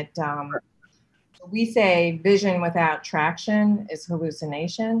that. We say vision without traction is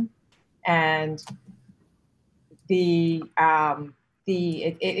hallucination, and it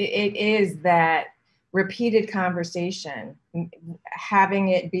is that repeated conversation, having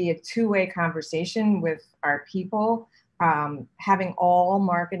it be a two-way conversation with our people, having all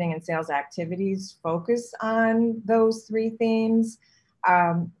marketing and sales activities focus on those 3 themes,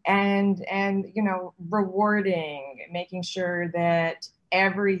 and rewarding, making sure that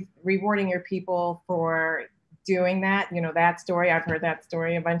rewarding your people for doing that. That story, I've heard that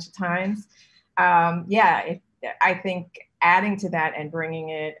story a bunch of times. I think adding to that and bringing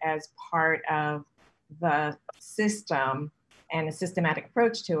it as part of the system and a systematic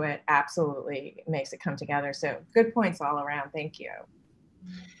approach to it absolutely makes it come together. So good points all around. Thank you.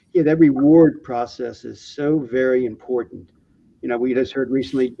 Yeah, that reward process is so very important. We just heard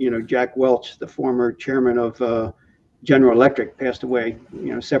recently, Jack Welch, the former chairman of General Electric, passed away,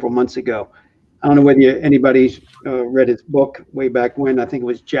 several months ago. I don't know whether anybody's read his book way back when. I think it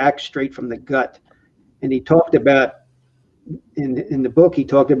was Jack Straight from the Gut. And he talked about, in the book, he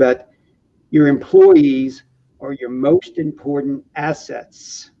talked about your employees are your most important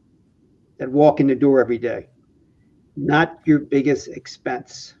assets that walk in the door every day, not your biggest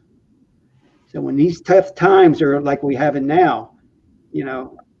expense. So when these tough times are like we have it now,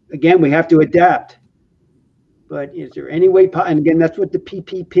 again, we have to adapt. But is there any way, and again, that's what the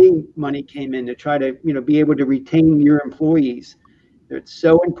PPP money came in to try to, be able to retain your employees. It's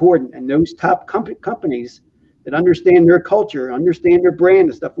so important. And those top companies that understand their culture, understand their brand,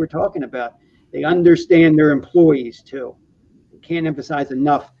 the stuff we're talking about, they understand their employees too. We can't emphasize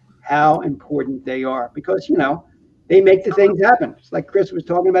enough how important they are because, they make the things happen. It's like Chris was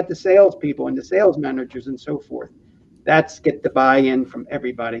talking about the salespeople and the sales managers and so forth. That's get the buy-in from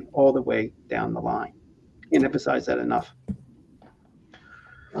everybody all the way down the line. Can't emphasize that enough.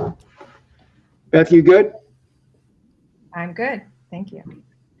 Beth, you good? I'm good. Thank you.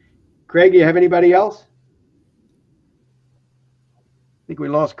 Craig, you have anybody else? I think we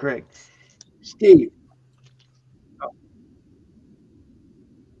lost Craig. Steve. Oh.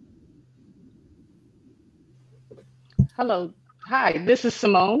 Hello. Hi, this is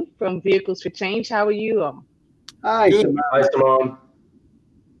Simone from Vehicles for Change. How are you? Hi, Simone. Hi, Simone.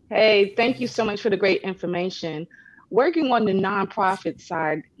 Hey, thank you so much for the great information. Working on the nonprofit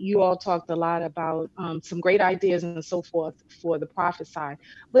side, you all talked a lot about some great ideas and so forth for the profit side.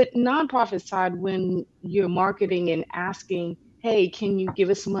 But nonprofit side, when you're marketing and asking, hey, can you give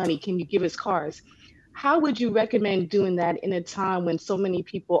us money? Can you give us cars? How would you recommend doing that in a time when so many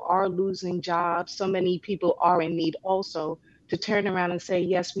people are losing jobs, so many people are in need also, to turn around and say,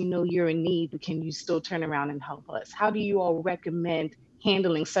 yes, we know you're in need, but can you still turn around and help us? How do you all recommend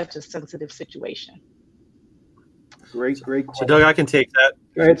handling such a sensitive situation? Great question. So Doug, I can take that.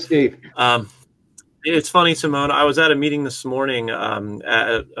 Go ahead, Steve. It's funny, Simone. I was at a meeting this morning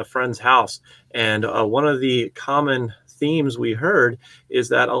at a friend's house, and one of the common themes we heard is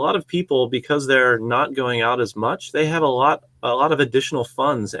that a lot of people, because they're not going out as much, they have a lot of additional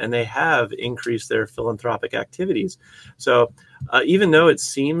funds, and they have increased their philanthropic activities. So even though it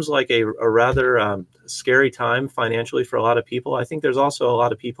seems like a rather scary time financially for a lot of people, I think there's also a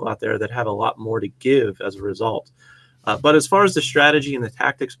lot of people out there that have a lot more to give as a result. But as far as the strategy and the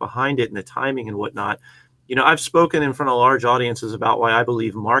tactics behind it and the timing and whatnot, I've spoken in front of large audiences about why I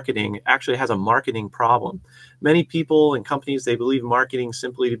believe marketing actually has a marketing problem. Many people and companies, they believe marketing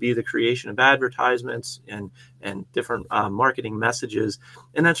simply to be the creation of advertisements and different marketing messages.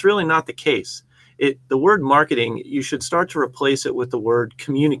 And that's really not the case. The word marketing, you should start to replace it with the word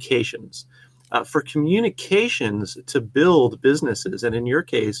communications. For communications to build businesses, and in your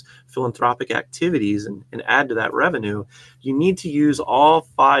case, philanthropic activities, and add to that revenue, you need to use all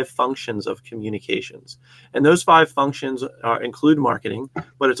 5 functions of communications. And those 5 functions include marketing,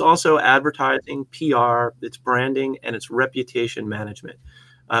 but it's also advertising, PR, it's branding, and it's reputation management.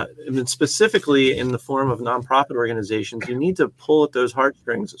 And specifically in the form of nonprofit organizations, you need to pull at those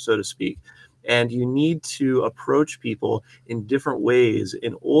heartstrings, so to speak. And you need to approach people in different ways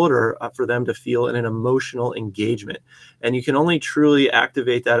in order for them to feel an emotional engagement. And you can only truly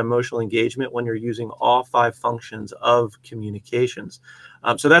activate that emotional engagement when you're using all 5 functions of communications.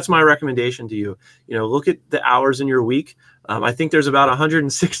 So that's my recommendation to you. Look at the hours in your week. I think there's about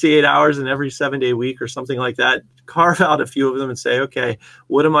 168 hours in every 7-day week or something like that. Carve out a few of them and say, okay,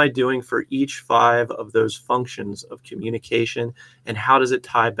 what am I doing for each 5 of those functions of communication, and how does it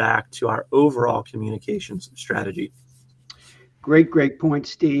tie back to our overall communications strategy? Great point,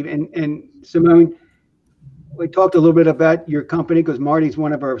 Steve. And Simone, we talked a little bit about your company because Marty's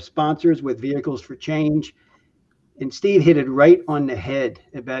one of our sponsors with Vehicles for Change. And Steve hit it right on the head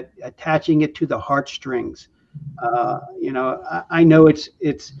about attaching it to the heartstrings. I know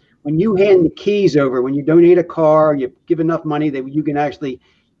it's when you hand the keys over, when you donate a car, you give enough money that you can actually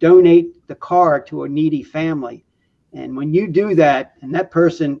donate the car to a needy family. And when you do that, and that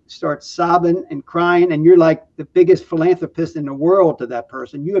person starts sobbing and crying, and you're like the biggest philanthropist in the world to that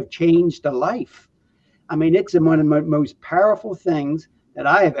person, you have changed a life. I mean, it's one of the most powerful things that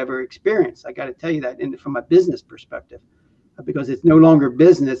I have ever experienced. I got to tell you that from a business perspective, because it's no longer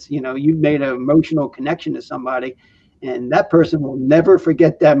business. You've made an emotional connection to somebody, and that person will never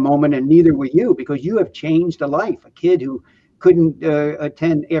forget that moment, and neither will you, because you have changed a life. A kid who couldn't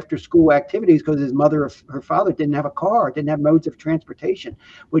attend after school activities because his mother or her father didn't have a car, didn't have modes of transportation.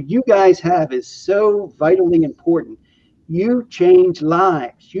 What you guys have is so vitally important. You change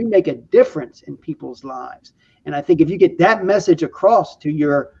lives. You make a difference in people's lives. And I think if you get that message across to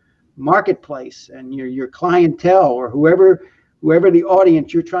your marketplace and your clientele, or whoever the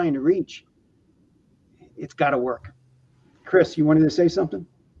audience you're trying to reach, it's got to work. Chris, you wanted to say something?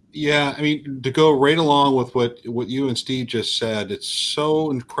 Yeah, I mean, to go right along with what you and Steve just said, it's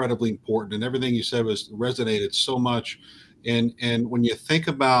so incredibly important, and everything you said was resonated so much. And when you think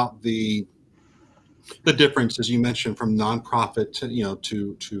about the difference, as you mentioned, from nonprofit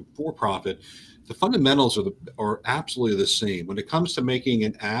to for profit, the fundamentals are absolutely the same. When it comes to making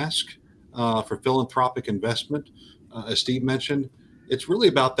an ask for philanthropic investment, as Steve mentioned, it's really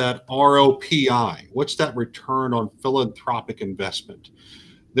about that ROPI. What's that return on philanthropic investment?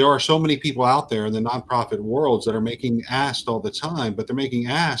 There are so many people out there in the nonprofit worlds that are making asks all the time, but they're making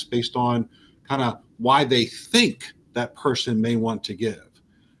asks based on kind of why they think that person may want to give.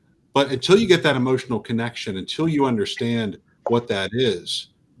 But until you get that emotional connection, until you understand what that is,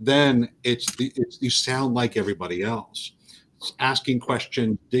 then you sound like everybody else. It's asking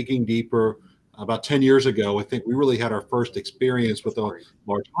questions, digging deeper. About 10 years ago, I think we really had our first experience with a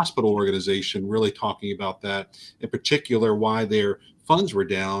large hospital organization really talking about that, in particular, why their funds were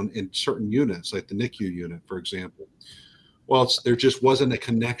down in certain units, like the NICU unit, for example. Well, there just wasn't a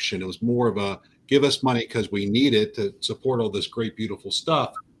connection. It was more of a give us money because we need it to support all this great, beautiful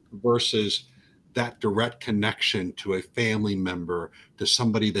stuff, versus that direct connection to a family member, to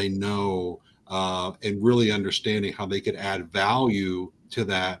somebody they know, and really understanding how they could add value to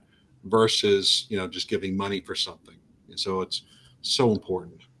that versus, just giving money for something. And so it's so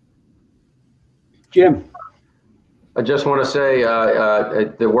important. Jim. I just want to say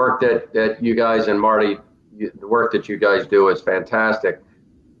the work that you guys and Marty, the work that you guys do is fantastic.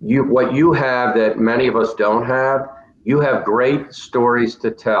 What you have that many of us don't have, you have great stories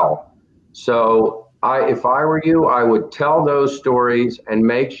to tell. So if I were you, I would tell those stories and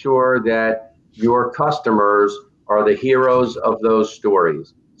make sure that your customers are the heroes of those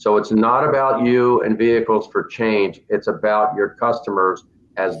stories. So it's not about you and Vehicles for Change. It's about your customers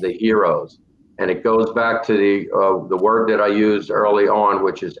as the heroes. And it goes back to the word that I used early on,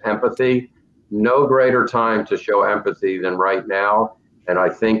 which is empathy. No greater time to show empathy than right now. And I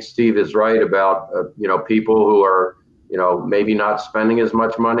think Steve is right about, people who are, maybe not spending as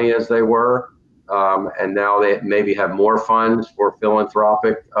much money as they were. And now they maybe have more funds for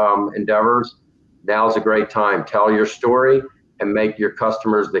philanthropic endeavors. Now's a great time. Tell your story and make your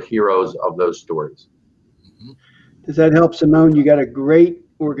customers the heroes of those stories. Does that help, Simone? You got a great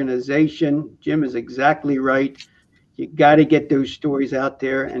organization. Jim is exactly right. You got to get those stories out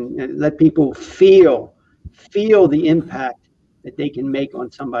there and let people feel the impact that they can make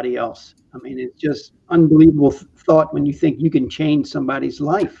on somebody else. I mean, it's just unbelievable thought when you think you can change somebody's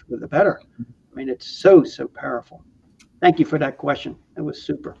life for the better. I mean, it's so powerful. Thank you for that question. That was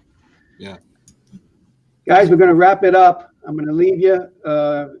super. Yeah. Guys, we're going to wrap it up. I'm going to leave you.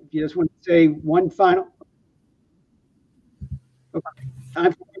 If you just want to say one final.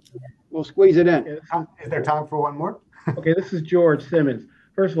 Okay. We'll squeeze it in. Is there time for one more? Okay, this is George Simmons.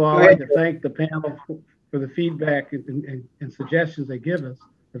 First of all, I'd like to thank the panel for the feedback and suggestions they have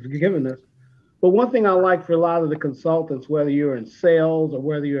given us. But one thing I like for a lot of the consultants, whether you're in sales or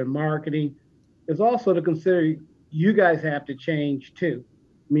whether you're in marketing, is also to consider you guys have to change too.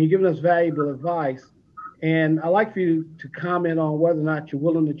 I mean, you're giving us valuable advice. And I'd like for you to comment on whether or not you're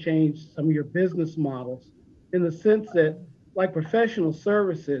willing to change some of your business models, in the sense that, like professional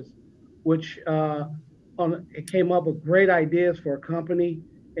services, which it came up with great ideas for a company,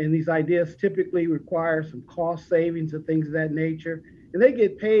 and these ideas typically require some cost savings and things of that nature, and they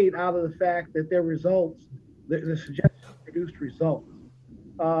get paid out of the fact that their results, the suggestions produced results.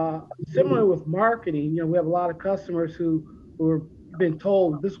 Similar with marketing, we have a lot of customers who are been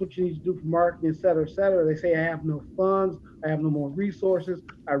told this is what you need to do for marketing, et cetera, et cetera. They say, I have no funds, I have no more resources,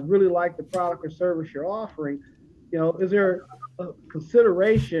 I really like the product or service you're offering. Is there a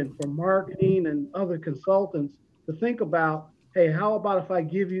consideration for marketing and other consultants to think about, hey, how about if I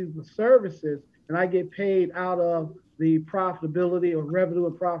give you the services and I get paid out of the profitability or revenue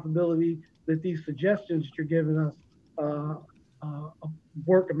and profitability that these suggestions that you're giving us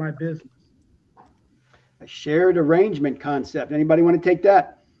work in my business? A shared arrangement concept. Anybody want to take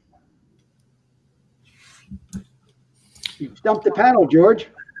that? You stumped the panel, George.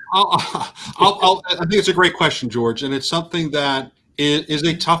 I think it's a great question, George, and it's something that is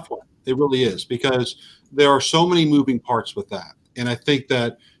a tough one. It really is, because there are so many moving parts with that. And I think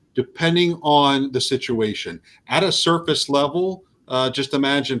that depending on the situation, at a surface level, just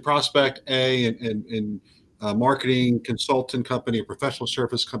imagine prospect A and marketing consultant company, a professional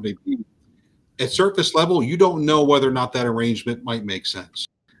service company B. At surface level, you don't know whether or not that arrangement might make sense.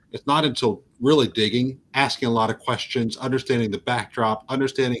 It's not until really digging, asking a lot of questions, understanding the backdrop,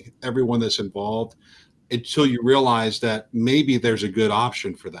 understanding everyone that's involved, until you realize that maybe there's a good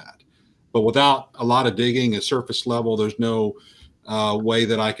option for that. But without a lot of digging at surface level, there's no way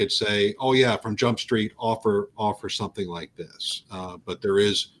that I could say, oh yeah, from Jump Street offer something like this. But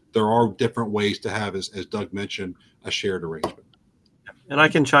there are different ways to have, as Doug mentioned, a shared arrangement. And I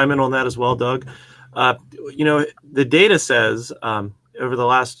can chime in on that as well, Doug. The data says over the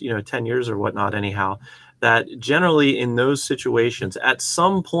last 10 years or whatnot, anyhow, that generally in those situations, at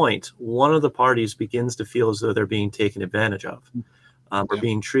some point, one of the parties begins to feel as though they're being taken advantage of or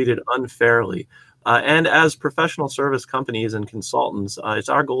being treated unfairly. And as professional service companies and consultants, it's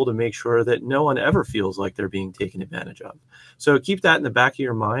our goal to make sure that no one ever feels like they're being taken advantage of. So keep that in the back of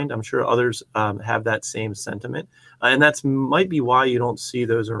your mind. I'm sure others have that same sentiment. And that's might be why you don't see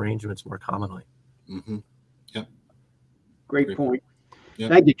those arrangements more commonly. Mm-hmm. Yep. Great point. Yep.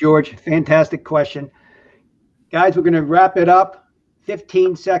 Thank you, George. Fantastic question. Guys, we're going to wrap it up.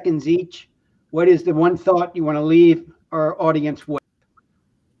 15 seconds each. What is the one thought you want to leave our audience with?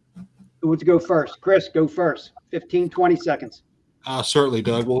 Who wants to go first? Chris, go first. 15, 20 seconds. Certainly,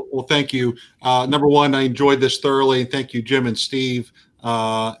 Doug. Well, thank you. Number one, I enjoyed this thoroughly. Thank you, Jim and Steve,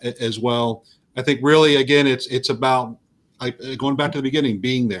 as well. I think really, again, it's about going back to the beginning,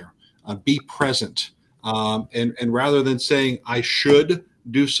 being there, be present. And rather than saying, I should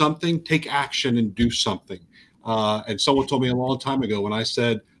do something, take action and do something. And someone told me a long time ago when I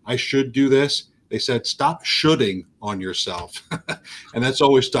said, I should do this, they said, stop shoulding on yourself. And that's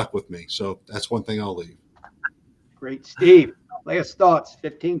always stuck with me. So that's one thing I'll leave. Great. Steve, last thoughts,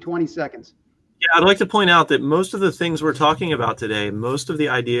 15, 20 seconds. Yeah, I'd like to point out that most of the things we're talking about today, most of the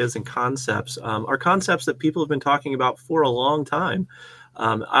ideas and concepts are concepts that people have been talking about for a long time.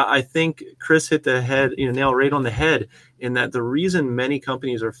 I think Chris hit the nail right on the head in that the reason many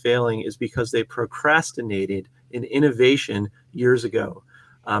companies are failing is because they procrastinated in innovation years ago.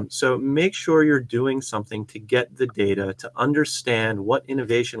 So make sure you're doing something to get the data, to understand what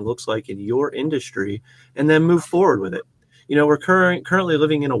innovation looks like in your industry, and then move forward with it. We're currently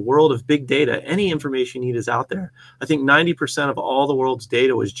living in a world of big data. Any information you need is out there. I think 90% of all the world's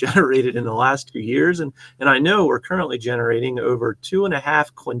data was generated in the last 2 years. And I know we're currently generating over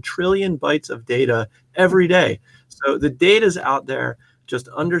 2.5 quintillion bytes of data every day. So the data's out there. Just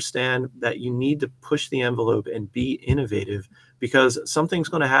understand that you need to push the envelope and be innovative, because something's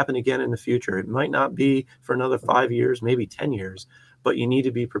going to happen again in the future. It might not be for another 5 years, maybe 10 years, but you need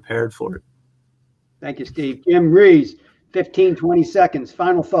to be prepared for it. Thank you, Steve. Jim, Ries, 15, 20 seconds.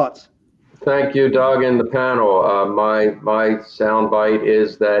 Final thoughts. Thank you, Doug, and the panel. My soundbite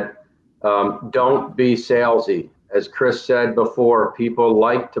is that don't be salesy. As Chris said before, people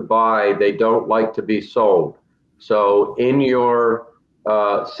like to buy, they don't like to be sold. So in your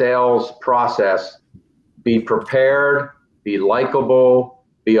sales process, be prepared, be likable,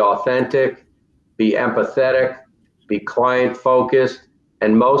 be authentic, be empathetic, be client focused,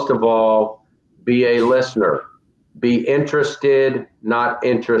 and most of all, be a listener. Be interested, not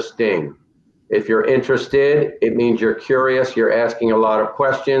interesting. If you're interested, it means you're curious, you're asking a lot of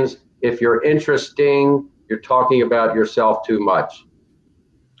questions. If you're interesting, you're talking about yourself too much.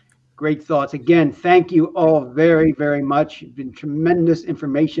 Great thoughts. Again, thank you all very, very much. It's been tremendous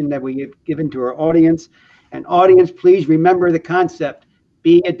information that we have given to our audience. And audience, please remember the concept.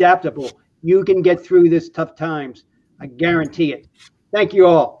 Be adaptable. You can get through this tough times. I guarantee it. Thank you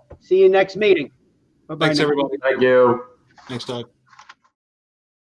all. See you next meeting. Bye-bye. Thanks, now. everybody. Thank you. Thanks, Doug.